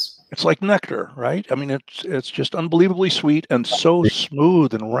Guinness. It's like nectar, right? I mean, it's just unbelievably sweet and so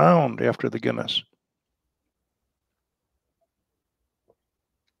smooth and round after the Guinness.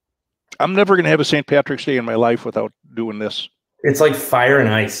 I'm never going to have a St. Patrick's Day in my life without doing this. It's like fire and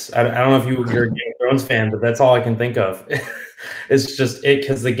ice. I don't know if you're a Game of Thrones fan, but that's all I can think of. It's just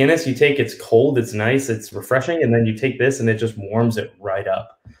because the Guinness you take, it's cold, it's nice, it's refreshing, and then you take this and it just warms it right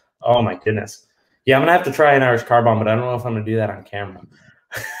up. Oh my goodness. Yeah, I'm gonna have to try an Irish car bomb, but I don't know if I'm gonna do that on camera.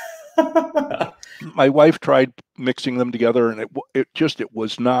 My wife tried mixing them together, and it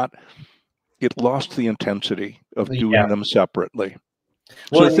lost the intensity of doing them separately.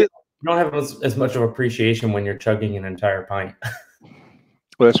 Well, so you don't have as much of appreciation when you're chugging an entire pint.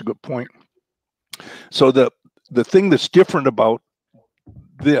 Well, that's a good point. So the thing that's different about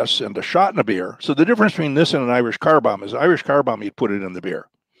this and a shot in a beer, so the difference between this and an Irish car bomb is Irish car bomb, you'd put it in the beer.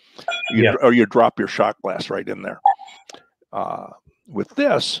 Or you drop your shot glass right in there. With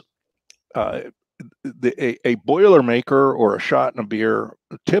this, a Boilermaker or a shot in a beer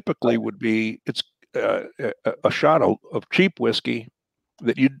typically would be a shot of cheap whiskey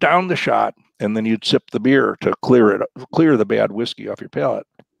that you'd down the shot and then you'd sip the beer to clear the bad whiskey off your palate.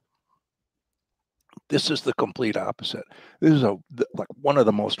 This is the complete opposite. This is like one of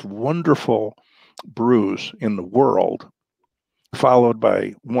the most wonderful brews in the world, followed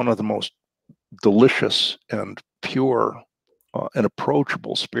by one of the most delicious and pure and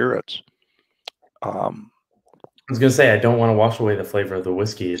approachable spirits. I was going to say, I don't want to wash away the flavor of the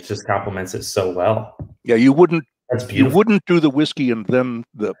whiskey. It just complements it so well. Yeah, you wouldn't. That's beautiful. You wouldn't do the whiskey and then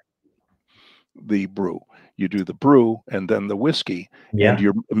the brew. You do the brew and then the whiskey, and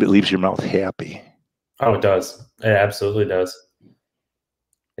it leaves your mouth happy. Oh, it does. It absolutely does.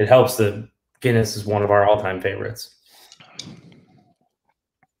 It helps that Guinness is one of our all-time favorites.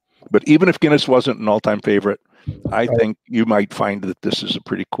 But even if Guinness wasn't an all-time favorite, I think you might find that this is a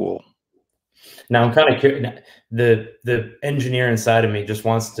pretty cool Now I'm kind of curious. The engineer inside of me just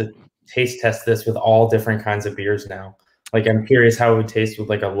wants to taste test this with all different kinds of beers now. Like I'm curious how it would taste with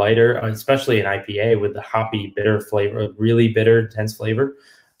like a lighter, especially an IPA with the hoppy, bitter flavor, really bitter, intense flavor.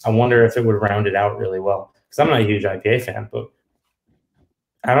 I wonder if it would round it out really well. Because I'm not a huge IPA fan, but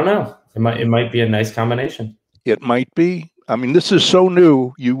I don't know. It might be a nice combination. It might be. I mean, this is so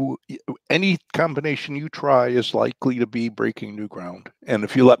new. Any combination you try is likely to be breaking new ground. And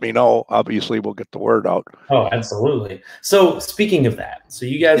if you let me know, obviously we'll get the word out. Oh, absolutely. So speaking of that, so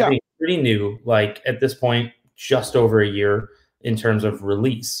you guys Yeah. being pretty new, like at this point, just over a year in terms of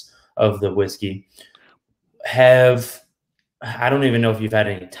release of the whiskey, I don't even know if you've had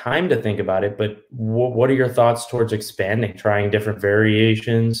any time to think about it, but what are your thoughts towards expanding, trying different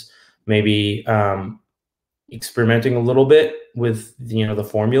variations, maybe experimenting a little bit with the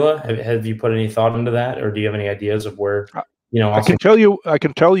formula? Have you put any thought into that, or do you have any ideas of where I can tell you,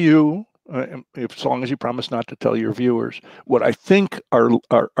 as long as you promise not to tell your viewers, what I think are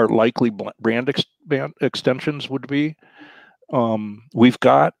likely brand extensions would be. We've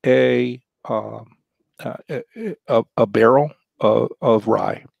got a barrel of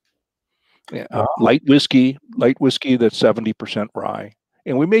rye, light whiskey that's 70% rye,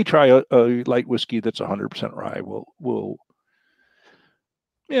 and we may try a light whiskey that's 100% rye. We'll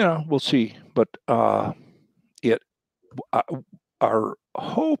see, but our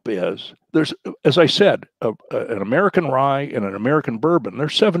hope is there's, as I said, an American rye and an American bourbon. They're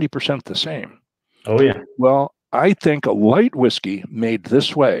 70% the same. Oh yeah. Well, I think a light whiskey made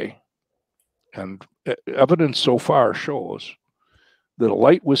this way, and evidence so far shows that a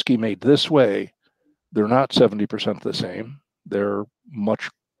light whiskey made this way, they're not 70% the same. They're much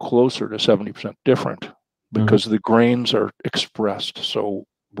closer to 70% different because the grains are expressed so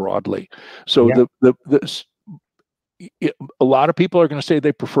broadly. So a lot of people are going to say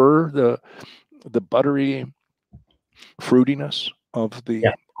they prefer the buttery fruitiness of the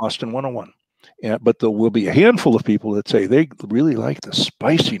Austin 101. But there will be a handful of people that say they really like the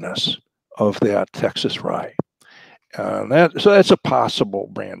spiciness of that Texas rye. So that's a possible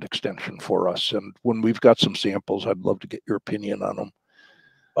brand extension for us. And when we've got some samples, I'd love to get your opinion on them.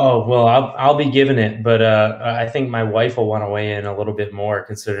 Oh, well, I'll be giving it, but I think my wife will want to weigh in a little bit more,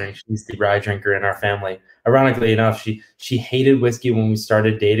 considering she's the rye drinker in our family. Ironically enough, she hated whiskey when we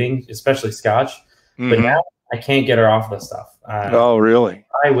started dating, especially Scotch. But now I can't get her off the stuff. Oh, really?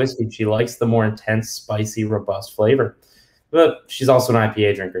 Rye whiskey, she likes the more intense, spicy, robust flavor. But she's also an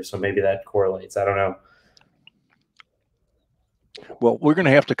IPA drinker, so maybe that correlates. I don't know. Well, we're going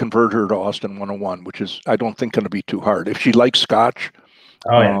to have to convert her to Austin 101, which is, I don't think, going to be too hard. If she likes Scotch,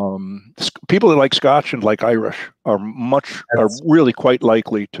 people that like Scotch and like Irish are really quite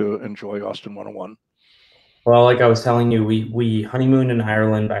likely to enjoy Austin 101. Well, like I was telling you, we honeymooned in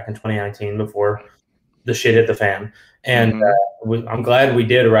Ireland back in 2019 before the shit hit the fan, and I'm glad we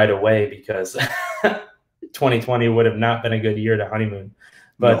did right away, because 2020 would have not been a good year to honeymoon.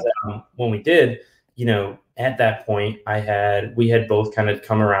 But when we did, at that point, we had both kind of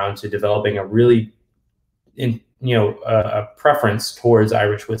come around to developing a really a preference towards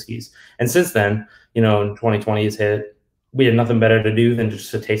Irish whiskeys. And since then, in 2020 has hit, we had nothing better to do than just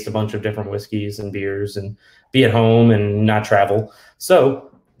to taste a bunch of different whiskeys and beers and be at home and not travel.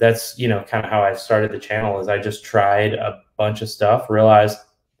 So that's, kind of how I started the channel, is I just tried a bunch of stuff, realized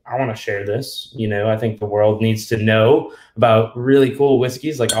I want to share this. I think the world needs to know about really cool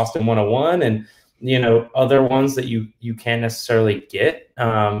whiskeys like Austin 101 and, other ones that you can't necessarily get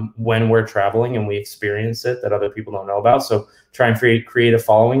when we're traveling and we experience it that other people don't know about. So try and create a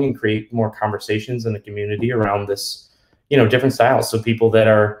following and create more conversations in the community around this, different styles. So people that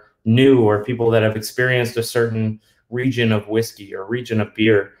are new, or people that have experienced a certain region of whiskey or region of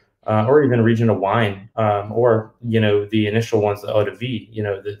beer, or even a region of wine, or, the initial ones, the eau de vie,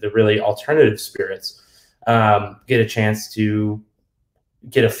 the really alternative spirits, get a chance to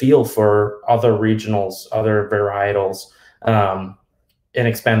get a feel for other regionals, other varietals, and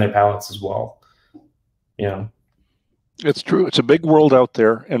expand their palates as well. It's true. It's a big world out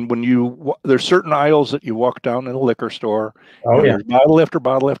there. And when there's certain aisles that you walk down in a liquor store, there's bottle after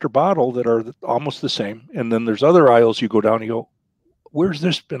bottle after bottle that are almost the same. And then there's other aisles you go down and you go, where's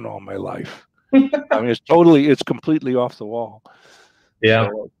this been all my life? I mean, it's completely off the wall. Yeah.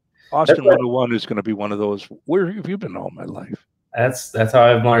 So Austin 101 is going to be one of those, where have you been all my life? That's how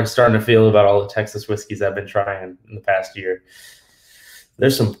I'm starting to feel about all the Texas whiskeys I've been trying in the past year.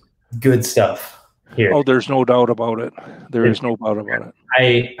 There's some good stuff here. Oh, there's no doubt about it. There is no doubt about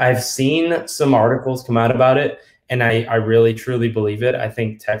it. I've seen some articles come out about it, and I really truly believe it. I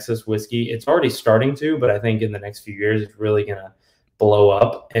think Texas whiskey, it's already starting to, but I think in the next few years it's really gonna blow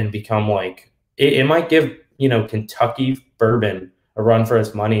up and become like it might give, Kentucky bourbon a run for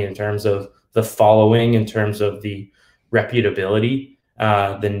its money in terms of the following, in terms of the reputability,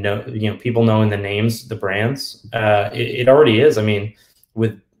 people knowing the names, the brands. It already is. I mean,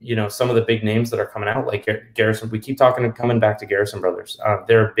 with some of the big names that are coming out, like Garrison. We keep coming back to Garrison Brothers.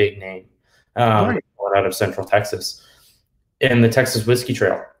 They're a big name, Right. out of Central Texas, and the Texas Whiskey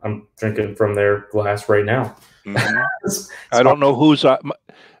Trail. I'm drinking from their glass right now. I don't know who's.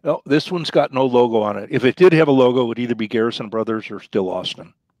 No, this one's got no logo on it. If it did have a logo, it would either be Garrison Brothers or Still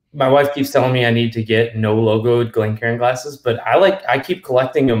Austin. My wife keeps telling me I need to get no logoed Glencairn glasses, but I keep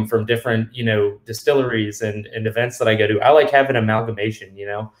collecting them from different, distilleries and events that I go to. I like having amalgamation,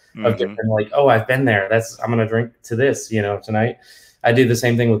 of different, like, oh, I've been there. I'm going to drink to this, tonight. I do the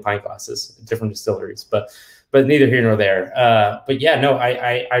same thing with pint glasses, different distilleries, but neither here nor there. But yeah, no,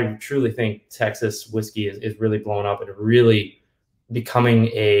 I truly think Texas whiskey is really blowing up and really becoming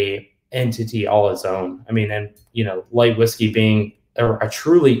a entity all its own. I mean, and, light whiskey being a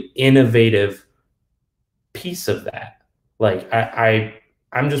truly innovative piece of that. Like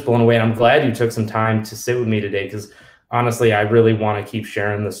I'm just blown away. I'm glad you took some time to sit with me today, because honestly, I really want to keep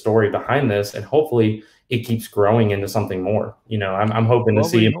sharing the story behind this, and hopefully it keeps growing into something more. I'm hoping to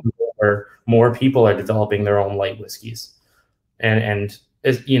see where more people are developing their own light whiskeys. And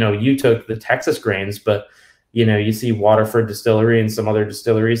you took the Texas grains, but you see Waterford Distillery and some other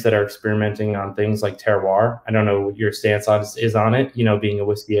distilleries that are experimenting on things like terroir. I don't know what your stance is on it, being a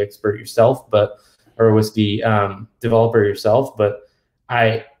whiskey expert yourself, or a whiskey developer yourself. But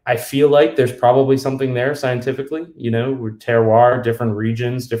I feel like there's probably something there scientifically, where terroir, different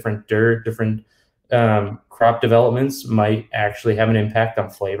regions, different dirt, different crop developments might actually have an impact on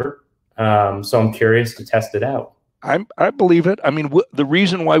flavor. So I'm curious to test it out. I believe it. I mean, the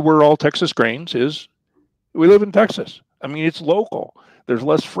reason why we're all Texas grains is we live in Texas. I mean, it's local. There's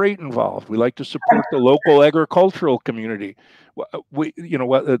less freight involved. We like to support the local agricultural community.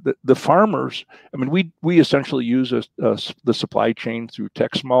 The farmers. I mean, we essentially use the supply chain through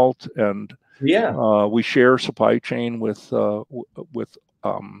Texmalt, and we share supply chain with the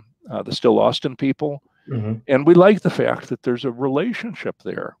Still Austin people, and we like the fact that there's a relationship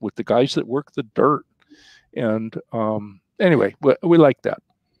there with the guys that work the dirt. And anyway, we like that.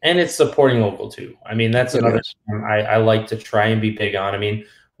 And it's supporting local too. I mean, that's another thing I like to try and be big on. I mean,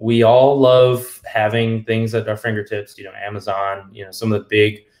 we all love having things at our fingertips, Amazon, some of the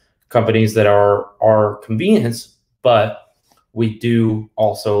big companies that are convenience, but we do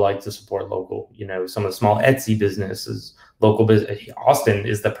also like to support local, some of the small Etsy businesses, local business. Austin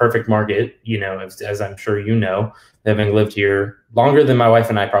is the perfect market, as I'm sure having lived here longer than my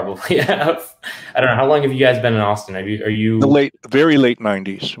wife and I probably have. I don't know. How long have you guys been in Austin? Are you the very late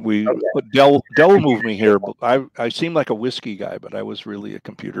 90s? Dell moved me here. I seem like a whiskey guy, but I was really a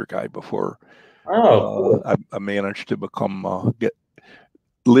computer guy before. Cool. I managed to become I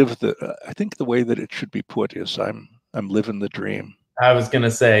think the way that it should be put is I'm living the dream. I was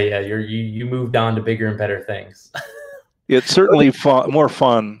gonna say, yeah, you moved on to bigger and better things. It's certainly more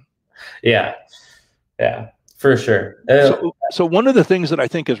fun. Yeah, for sure. So one of the things that I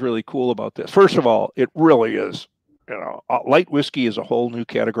think is really cool about this, first of all, it really is, light whiskey is a whole new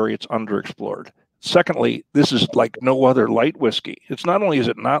category. It's underexplored. Secondly, this is like no other light whiskey. It's not only is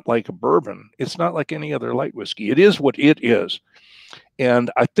it not like a bourbon, it's not like any other light whiskey. It is what it is.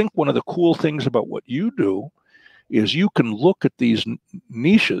 And I think one of the cool things about what you do is you can look at these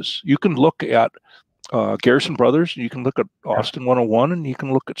niches. You can look at Garrison Brothers, you can look at Austin101, and you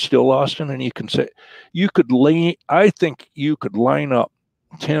can look at Still Austin, and you can say, I think you could line up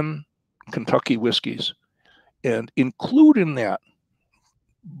 10 Kentucky whiskeys and include in that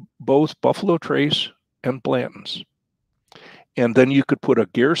both Buffalo Trace and Blanton's. And then you could put a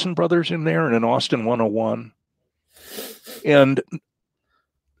Garrison Brothers in there and an Austin101. And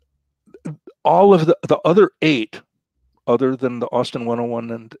all of the other 8, other than the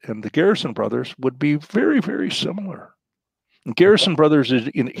Austin101 and the Garrison Brothers, would be very, very similar. And Garrison Brothers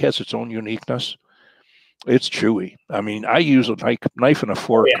has its own uniqueness. It's chewy. I mean, I use a knife and a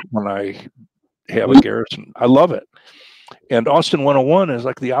fork when I have a Garrison. I love it. And Austin101 is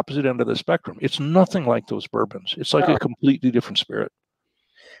like the opposite end of the spectrum. It's nothing like those bourbons. It's like a completely different spirit.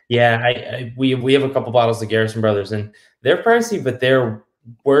 Yeah, we have a couple bottles of Garrison Brothers, and they're pricey, but they're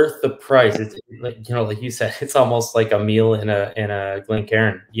worth the price. It's like you said, it's almost like a meal in a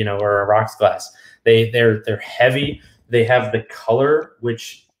Glencairn, or a rocks glass. They're heavy. They have the color,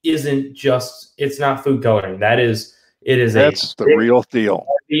 which isn't just, it's not food coloring. That's the real deal.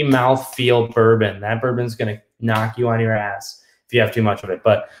 Heavy mouthfeel bourbon. That bourbon's gonna knock you on your ass if you have too much of it,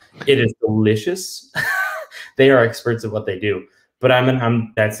 but it is delicious. They are experts at what they do. but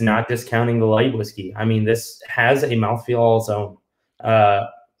that's not discounting the light whiskey. I mean, this has a mouthfeel all its own.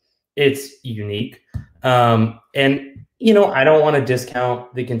 It's unique. And, you know, I don't want to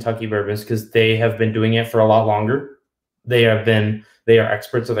discount the Kentucky bourbons because they have been doing it for a lot longer. They are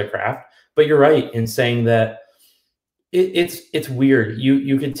experts of the craft. But you're right in saying that it's weird.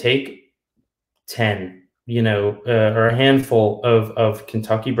 You could take 10, you know, or a handful of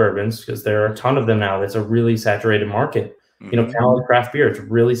Kentucky bourbons, because there are a ton of them now. That's a really saturated market. You know, kind of like craft beer, it's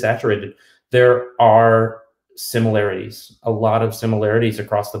really saturated. There are similarities, a lot of similarities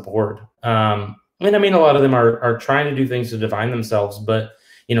across the board. And I mean, a lot of them are trying to do things to define themselves, but,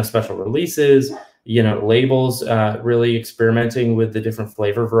 you know, special releases, you know, labels, really experimenting with the different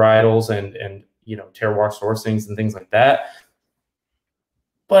flavor varietals and you know, terroir sourcings and things like that.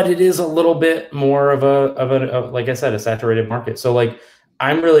 But it is a little bit more of a like I said, a saturated market. So like,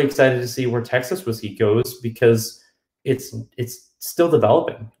 I'm really excited to see where Texas whiskey goes, because it's still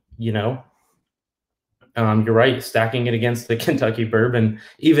developing, you know. You're right, stacking it against the Kentucky bourbon,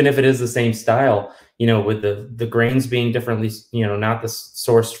 even if it is the same style, you know, with the grains being differently, you know, not the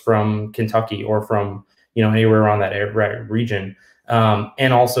sourced from Kentucky or from, you know, anywhere around that region,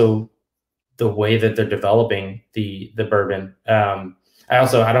 and also the way that they're developing the bourbon. I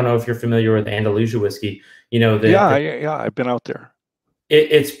don't know if you're familiar with Andalusia whiskey. You know, yeah, I've been out there.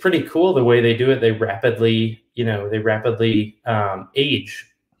 It's pretty cool the way they do it. They rapidly, you know, age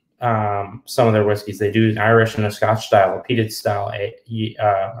some of their whiskeys. They do an Irish and a Scotch style, a peated style.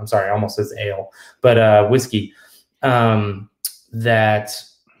 I'm sorry, I almost says ale, but whiskey that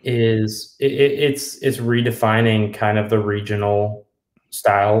is it's redefining kind of the regional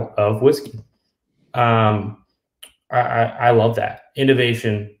style of whiskey. I love that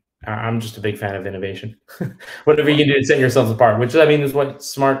innovation. I'm just a big fan of innovation. Whatever you can do to set yourselves apart, which I mean is what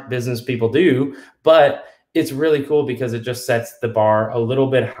smart business people do. But it's really cool because it just sets the bar a little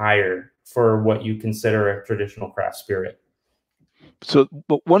bit higher for what you consider a traditional craft spirit. So,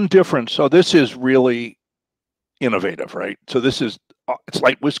 but one difference. So this is really innovative, right? So this is it's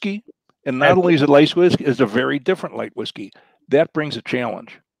light whiskey, and not only is it light whiskey, it's a very different light whiskey. That brings a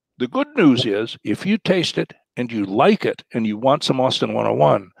challenge. The good news is if you taste it and you like it and you want some Austin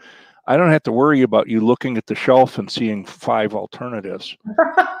 101, I don't have to worry about you looking at the shelf and seeing 5 alternatives.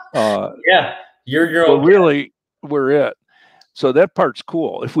 Yeah, you're well, really, we're it. So that part's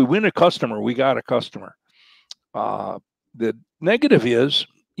cool. If we win a customer, we got a customer. The negative is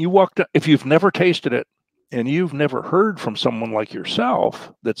if you've never tasted it and you've never heard from someone like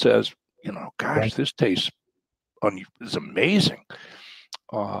yourself that says, you know, gosh, this tastes is amazing.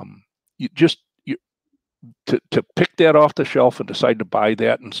 To pick that off the shelf and decide to buy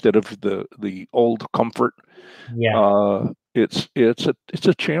that instead of the old comfort, it's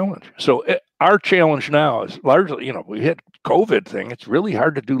a challenge. So our challenge now is largely, you know, we hit COVID thing. It's really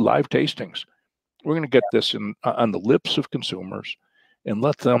hard to do live tastings. We're going to get this on the lips of consumers and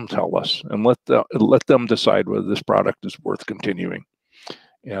let them tell us and let them decide whether this product is worth continuing.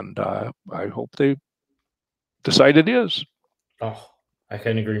 And I hope they decide it is. Oh, I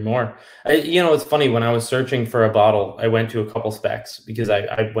couldn't agree more. You know, it's funny, when I was searching for a bottle, I went to a couple specs because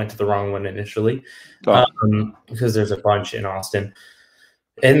I went to the wrong one initially, because there's a bunch in Austin.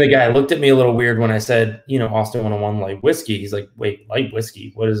 And the guy looked at me a little weird when I said, you know, Austin 101 light whiskey. He's like, wait, light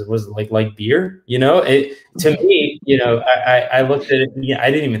whiskey? Was it like light beer? You know, to me, you know, I looked at it. Yeah,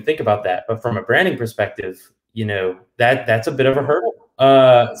 I didn't even think about that. But from a branding perspective, you know, that's a bit of a hurdle.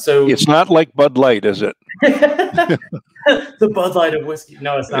 So it's not like Bud Light, is it? The Bud Light of whiskey.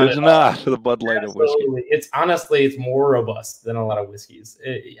 No, it's not. It's not the Bud Light of whiskey. It's honestly, it's more robust than a lot of whiskeys,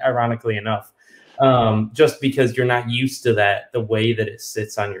 ironically enough. Just because you're not used to the way that it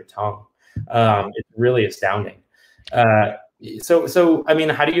sits on your tongue. It's really astounding. So, I mean,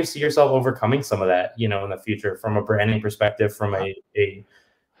 how do you see yourself overcoming some of that, you know, in the future from a branding perspective, from the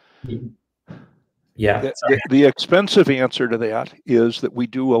expensive answer to that is that we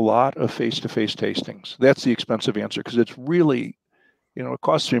do a lot of face-to-face tastings. That's the expensive answer, because it's really, you know, it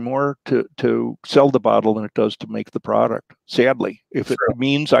costs me more to sell the bottle than it does to make the product, sadly, if it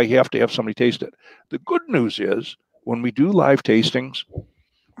means I have to have somebody taste it. The good news is when we do live tastings,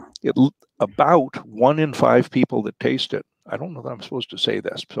 about 1 in 5 people that taste it, I don't know that I'm supposed to say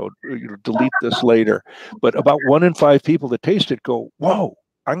this, so delete this later, but about 1 in 5 people that taste it go, whoa,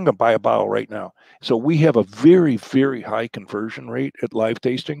 I'm going to buy a bottle right now. So we have a very, very high conversion rate at live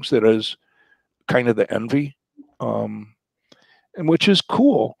tastings that is kind of the envy. And which is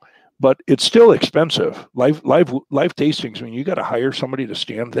cool, but it's still expensive. Live tastings, I mean, you got to hire somebody to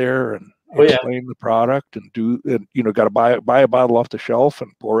stand there and explain the product and got to buy a bottle off the shelf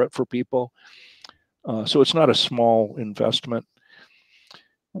and pour it for people. So it's not a small investment.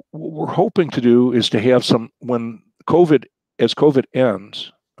 what we're hoping to do is to have some, as COVID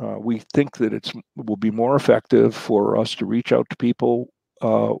ends, we think that it will be more effective for us to reach out to people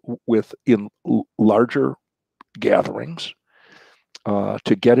in larger gatherings,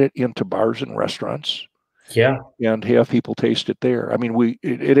 to get it into bars and restaurants. Yeah. And have people taste it there. I mean,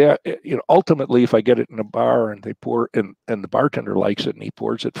 ultimately, if I get it in a bar and they pour and the bartender likes it and he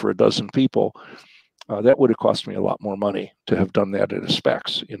pours it for a dozen people, that would have cost me a lot more money to have done that at a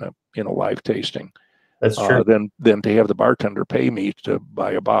Specs in a live tasting. That's true. Than to have the bartender pay me to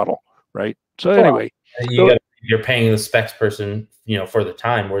buy a bottle, right? So anyway, you're paying the Specs person, for the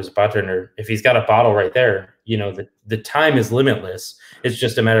time, whereas a bartender, if he's got a bottle right there, the time is limitless. It's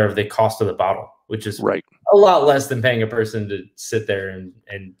just a matter of the cost of the bottle, which is right. A lot less than paying a person to sit there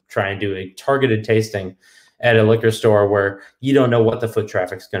and try and do a targeted tasting at a liquor store where you don't know what the foot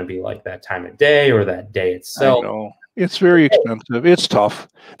traffic's going to be like that time of day or that day itself. I know. It's very expensive. It's tough.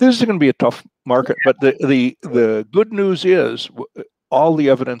 This is going to be a tough market, but the good news is all the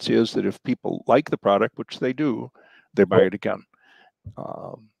evidence is that if people like the product, which they do, they buy it again,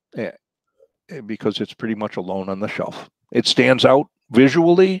 because it's pretty much alone on the shelf. It stands out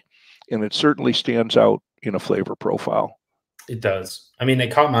visually, and it certainly stands out in a flavor profile. It does. I mean,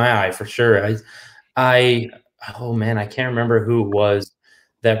 it caught my eye for sure. Oh man, I can't remember who it was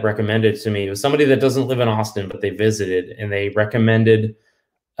that recommended to me. It was somebody that doesn't live in Austin, but they visited and they recommended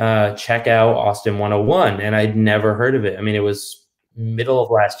check out Austin101, and I'd never heard of it. I mean, it was middle of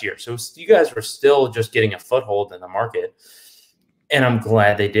last year, so you guys were still just getting a foothold in the market, and I'm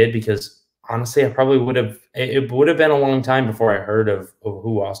glad they did, because honestly, it would have been a long time before I heard of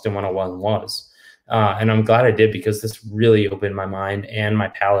who Austin101 was. And I'm glad I did, because this really opened my mind and my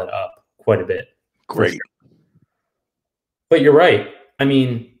palate up quite a bit. Great. Sure. But you're right. I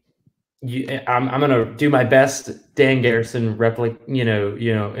mean, I'm going to do my best Dan Garrison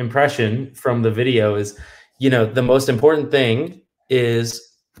impression from the video. Is, the most important thing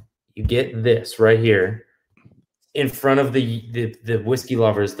is you get this right here in front of the whiskey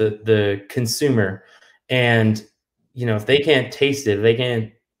lovers, the consumer. And, if they can't taste it, they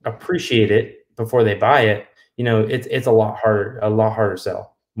can't appreciate it before they buy it, it's a lot harder to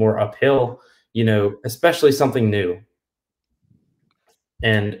sell, more uphill, especially something new.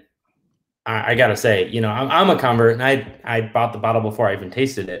 And I gotta say, I'm a convert, and I bought the bottle before I even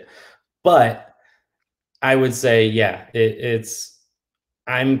tasted it, but I would say, yeah,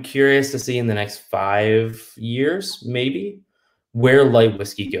 I'm curious to see in the next 5 years, maybe, where light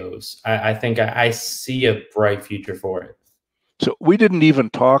whiskey goes. I think I see a bright future for it. So we didn't even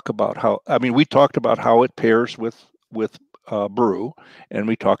talk about we talked about how it pairs with brew, and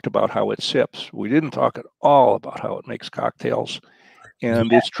we talked about how it sips. We didn't talk at all about how it makes cocktails.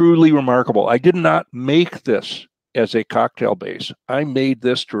 And it's truly remarkable. I did not make this as a cocktail base. I made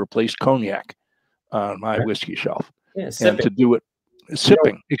this to replace cognac on my whiskey shelf. Yeah, and to do it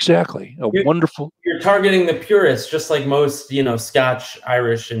sipping. Exactly. Wonderful. You're targeting the purists, just like most, Scotch,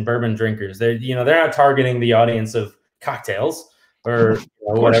 Irish, and bourbon drinkers. They're not targeting the audience of cocktails or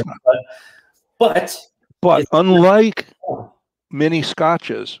whatever. But unlike many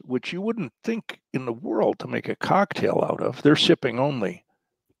scotches, which you wouldn't think in the world to make a cocktail out of, they're sipping only.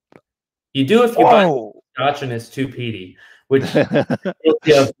 You do if you buy scotch and it's too peaty, which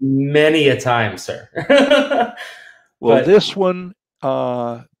you'll have many a time, sir. Well, this one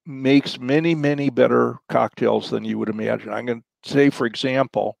makes many, many better cocktails than you would imagine. I'm going to say, for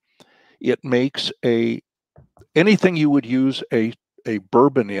example, it makes anything you would use a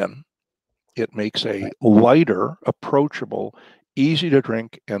bourbon in. It makes a lighter, approachable, easy to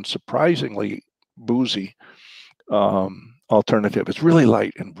drink, and surprisingly boozy alternative. It's really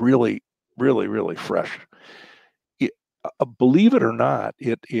light and really, really, really fresh. Believe it or not,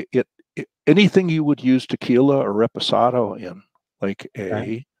 anything you would use tequila or reposado in, like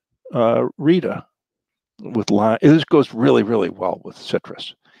a Rita with lime, this goes really, really well with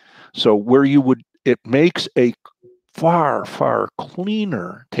citrus. So it makes a far, far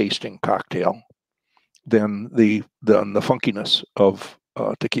cleaner tasting cocktail than the funkiness of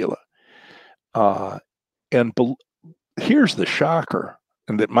tequila. And here's the shocker,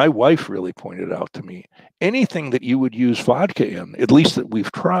 and that my wife really pointed out to me. Anything that you would use vodka in, at least that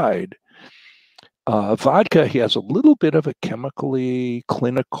we've tried, vodka has a little bit of a chemically,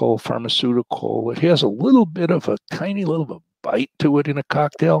 clinical, pharmaceutical. It has a little bit of a tiny little of a bite to it in a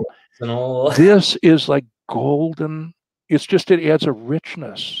cocktail. This is like golden. It's just, it adds a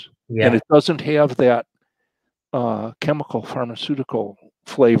richness, and it doesn't have that chemical pharmaceutical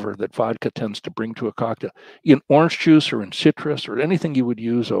flavor that vodka tends to bring to a cocktail. In orange juice or in citrus or anything you would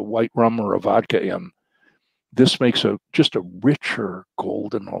use a white rum or a vodka in, this makes just a richer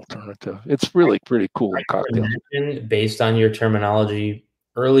golden alternative. It's really pretty cool in cocktails. Based on your terminology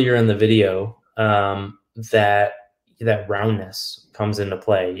earlier in the video, that roundness comes into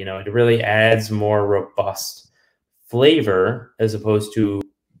play. You know, it really adds more robust flavor as opposed to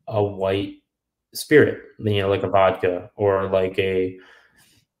a white spirit, you know, like a vodka or like a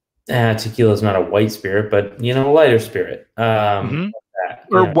tequila is not a white spirit, but you know, a lighter spirit.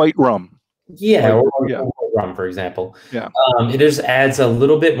 Or white rum. Yeah, or rum, for example. Yeah. It just adds a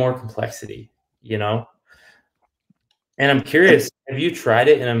little bit more complexity, you know. And I'm curious, have you tried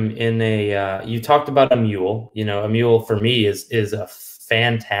it in a? You talked about a mule. You know, a mule for me is a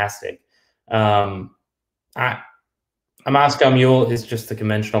fantastic. A Moscow Mule is just the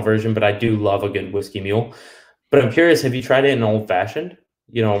conventional version, but I do love a good whiskey mule. But I'm curious, have you tried it in old fashioned?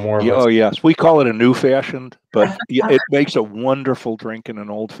 You know, more. Oh yes, we call it a new fashioned, but it makes a wonderful drink in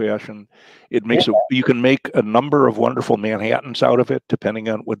an old fashioned. It makes you can make a number of wonderful Manhattans out of it, depending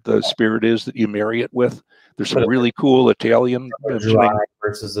on what the spirit is that you marry it with. There's some really cool Italian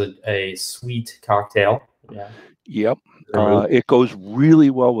versus a sweet cocktail. Yeah. Yep. It goes really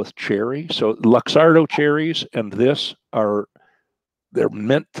well with cherry. So Luxardo cherries and this they're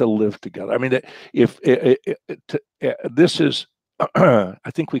meant to live together. I mean, this is,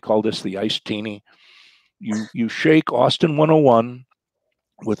 I think we call this the iced teeny. You shake Austin 101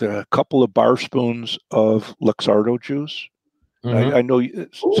 with a couple of bar spoons of Luxardo juice. I know,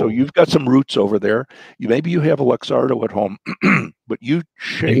 so you've got some roots over there. Maybe you have a Luxardo at home, but you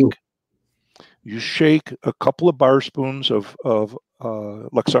shake a couple of bar spoons of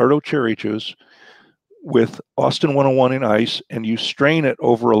Luxardo cherry juice with Austin 101 in ice, and you strain it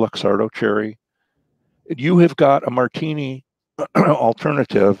over a Luxardo cherry. You have got a martini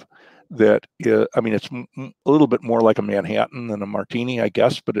alternative that I mean, it's a little bit more like a Manhattan than a martini, I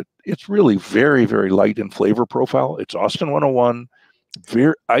guess, but it's really very, very light in flavor profile. It's Austin 101,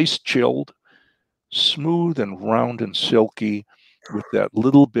 very ice chilled, smooth and round and silky, with that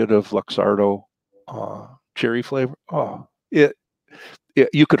little bit of Luxardo cherry flavor. Oh,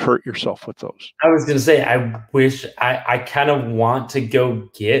 you could hurt yourself with those. I was going to say, I wish I kind of want to go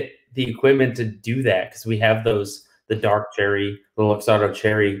get the equipment to do that, because we have the dark cherry, the Luxardo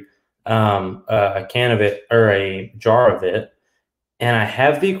cherry, a can of it or a jar of it, and I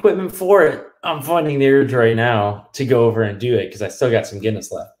have the equipment for it. I'm finding the urge right now to go over and do it because I still got some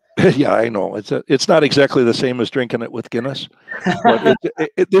Guinness left. Yeah, I know. It's not exactly the same as drinking it with Guinness, but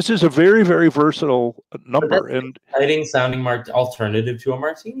this is a very, very versatile number and exciting sounding alternative to a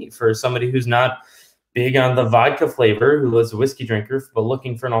martini for somebody who's not big on the vodka flavor, who is a whiskey drinker, but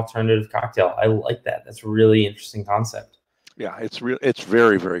looking for an alternative cocktail. I like that. That's a really interesting concept. Yeah, it's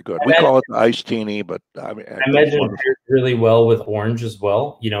very, very good. We call it the iced teeny, but I mean, I imagine it pairs really well with orange as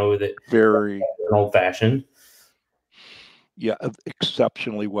well. You know, that very old fashioned. Yeah,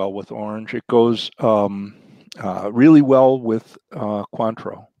 exceptionally well with orange. It goes really well with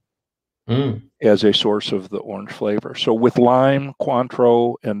Cointreau as a source of the orange flavor. So with lime,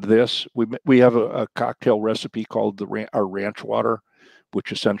 Cointreau, and this, we have a cocktail recipe called our ranch water,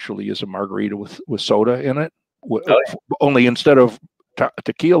 which essentially is a margarita with soda in it. Only instead of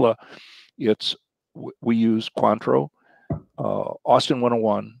tequila, we use Cointreau, Austin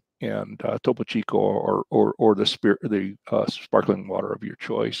 101, and Topo Chico, or the sparkling water of your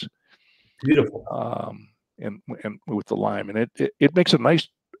choice. Beautiful. And with the lime, and it makes a nice.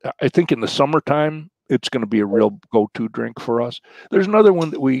 I think in the summertime, it's going to be a real go-to drink for us. There's another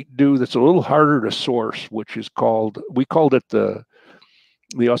one that we do that's a little harder to source, which is we called it the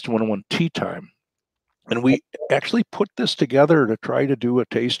Austin 101 Tea Time. And we actually put this together to try to do a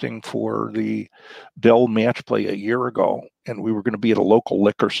tasting for the Dell match play a year ago. And we were going to be at a local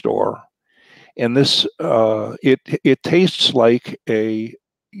liquor store. And this, it tastes like they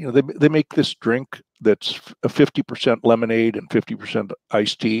make this drink that's a 50% lemonade and 50%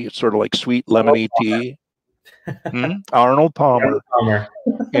 iced tea. It's sort of like sweet lemony tea. Arnold Palmer.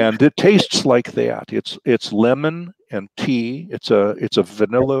 And it tastes like that. It's lemon and tea. It's a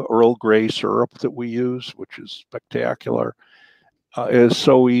vanilla Earl Grey syrup that we use, which is spectacular. It is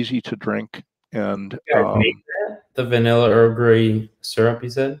so easy to drink. And the vanilla Earl Grey syrup, you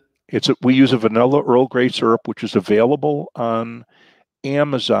said? We use a vanilla Earl Grey syrup, which is available on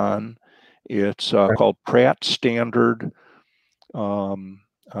Amazon. It's called Pratt Standard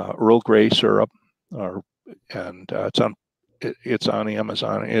Earl Grey syrup, and it's on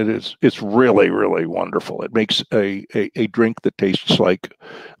Amazon. It's really, really wonderful. It makes a drink that tastes like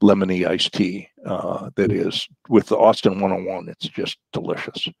lemony iced tea. That is with the Austin 101. It's just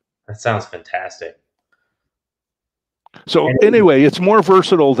delicious. That sounds fantastic. So anyway, it's more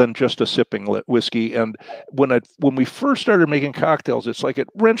versatile than just a sipping whiskey. And when we first started making cocktails, it's like it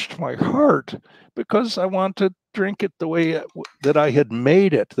wrenched my heart because I want to drink it the way that I had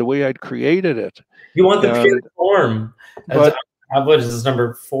made it, the way I'd created it. You want the pure form. But what is this,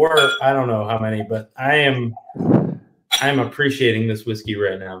 number 4? I don't know how many, but I'm appreciating this whiskey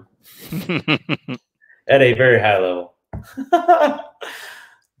right now at a very high level.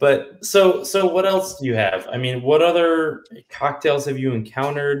 But so what else do you have? I mean, what other cocktails have you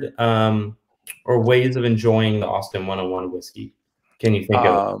encountered, or ways of enjoying the Austin 101 whiskey? Can you think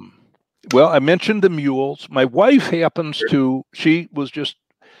of? Well, I mentioned the mules. My wife happens to, she was just,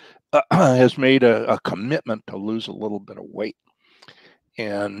 has made a commitment to lose a little bit of weight.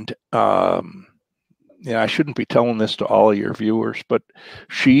 And, I shouldn't be telling this to all of your viewers, but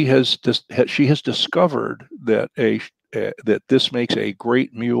she has discovered that that this makes a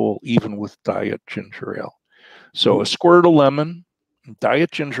great mule even with diet ginger ale. So a squirt of lemon,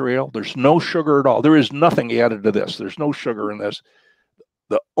 diet ginger ale. There's no sugar at all. There is nothing added to this. There's no sugar in this.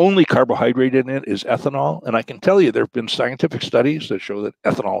 The only carbohydrate in it is ethanol. And I can tell you there have been scientific studies that show that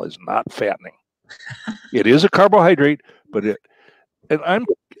ethanol is not fattening. It is a carbohydrate, but it's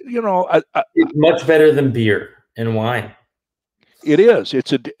much better than beer and wine. It is.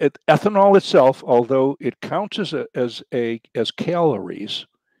 It's ethanol itself, although it counts as calories,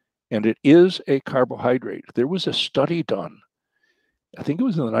 and it is a carbohydrate. There was a study done, I think it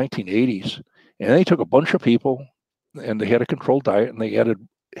was in the 1980s, and they took a bunch of people and they had a controlled diet, and they added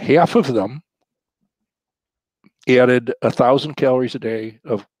half of them added 1,000 calories a day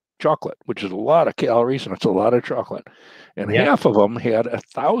of chocolate, which is a lot of calories and it's a lot of chocolate. And half of them had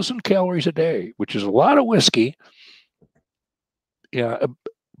 1,000 calories a day, which is a lot of whiskey. Yeah,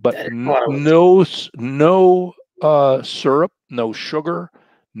 but no syrup, no sugar,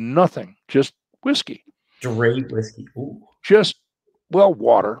 nothing, just whiskey. Straight whiskey. Ooh. Just,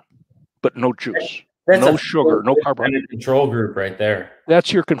 water, but no juice. That's no sugar, no carbohydrate. Control group right there.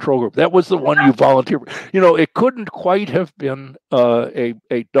 That's your control group. That was the one you volunteered. It couldn't quite have been a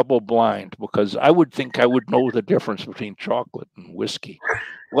double blind, because I would think I would know the difference between chocolate and whiskey.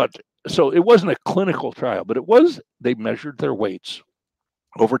 So it wasn't a clinical trial, but they measured their weights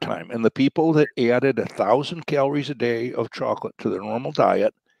over time. And the people that added 1,000 calories a day of chocolate to their normal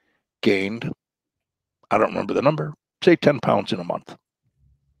diet gained, I don't remember the number, say 10 pounds in a month.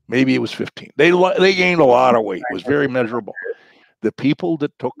 Maybe it was 15. They gained a lot of weight. It was very measurable. The people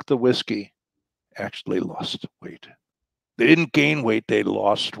that took the whiskey actually lost weight. They didn't gain weight. They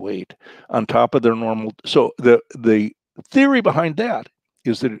lost weight on top of their normal. So the theory behind that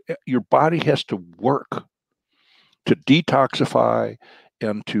is that your body has to work to detoxify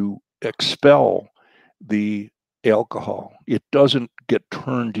and to expel the alcohol. It doesn't get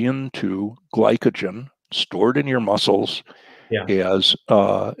turned into glycogen stored in your muscles as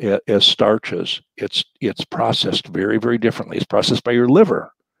starches. It's processed very, very differently. It's processed by your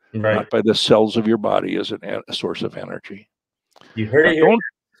liver, not by the cells of your body as a source of energy. You heard it here.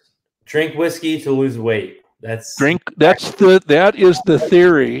 Drink whiskey to lose weight. That is the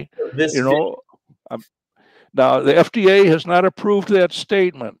theory. Now the FDA has not approved that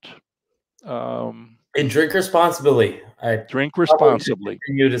statement. And drink responsibly. Drink responsibly.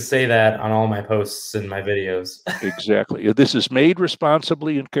 Continue to say that on all my posts and my videos. Exactly. This is made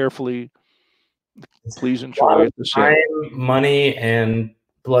responsibly and carefully. Please enjoy it. Time, money, and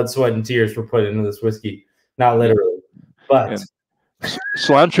blood, sweat, and tears were put into this whiskey. Not literally, but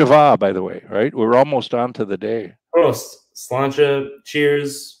Slancha, by the way, right? We're almost on to the day. Slancha,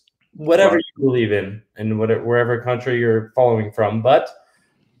 cheers, whatever you believe in, and wherever country you're following from, but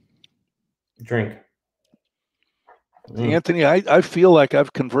drink. Anthony, I feel like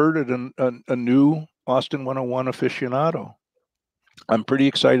I've converted a new Austin 101 aficionado. I'm pretty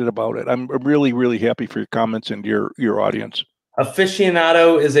excited about it. I'm really, really happy for your comments and your audience.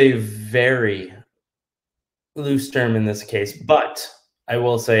 Aficionado is a very loose term in this case, but I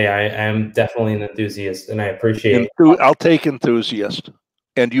will say I am definitely an enthusiast, and I appreciate it. I'll take enthusiast.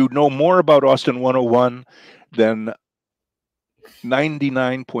 And you know more about Austin 101 than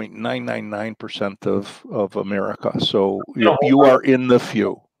 99.999% of America. So you are in the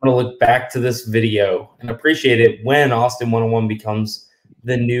few. I'm going to look back to this video and appreciate it when Austin 101 becomes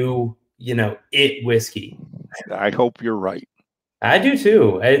the new, it whiskey. I hope you're right. I do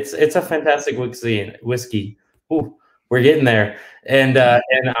too. It's a fantastic whiskey. Ooh, we're getting there. And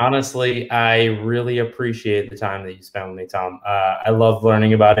honestly, I really appreciate the time that you spent with me, Tom. I love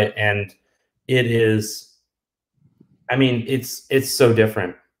learning about it, and it is. I mean, it's so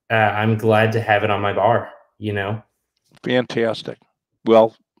different. I'm glad to have it on my bar. Fantastic.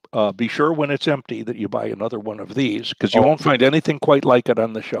 Well, be sure when it's empty that you buy another one of these, because you won't find anything quite like it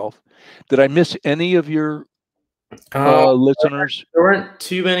on the shelf. Did I miss any of your listeners? There weren't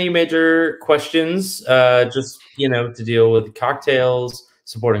too many major questions. Just to deal with cocktails,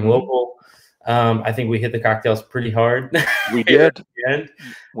 supporting local. I think we hit the cocktails pretty hard. We did.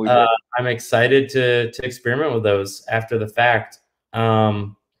 We did. I'm excited to experiment with those after the fact.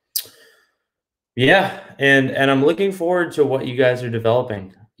 Yeah, and I'm looking forward to what you guys are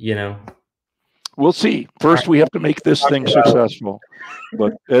developing. We'll see. First, we have to make this thing successful,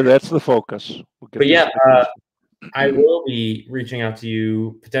 but that's the focus. But yeah, I will be reaching out to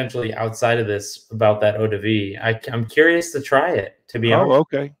you potentially outside of this about that eau de vie. I'm curious to try it, to be honest. Oh,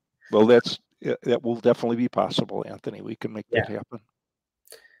 okay. Well, that will definitely be possible, Anthony. We can make that happen.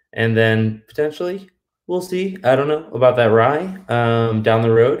 And then potentially, we'll see. I don't know about that rye down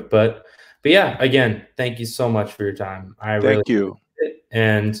the road, but yeah, again, thank you so much for your time. Thank you.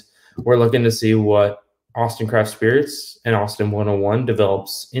 And we're looking to see what Austin Craft Spirits and Austin101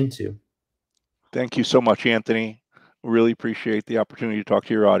 develops into. Thank you so much, Anthony. Really appreciate the opportunity to talk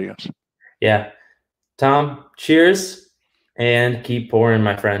to your audience. Yeah. Tom, cheers, and keep pouring,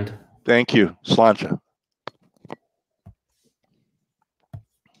 my friend. Thank you. Sláinte.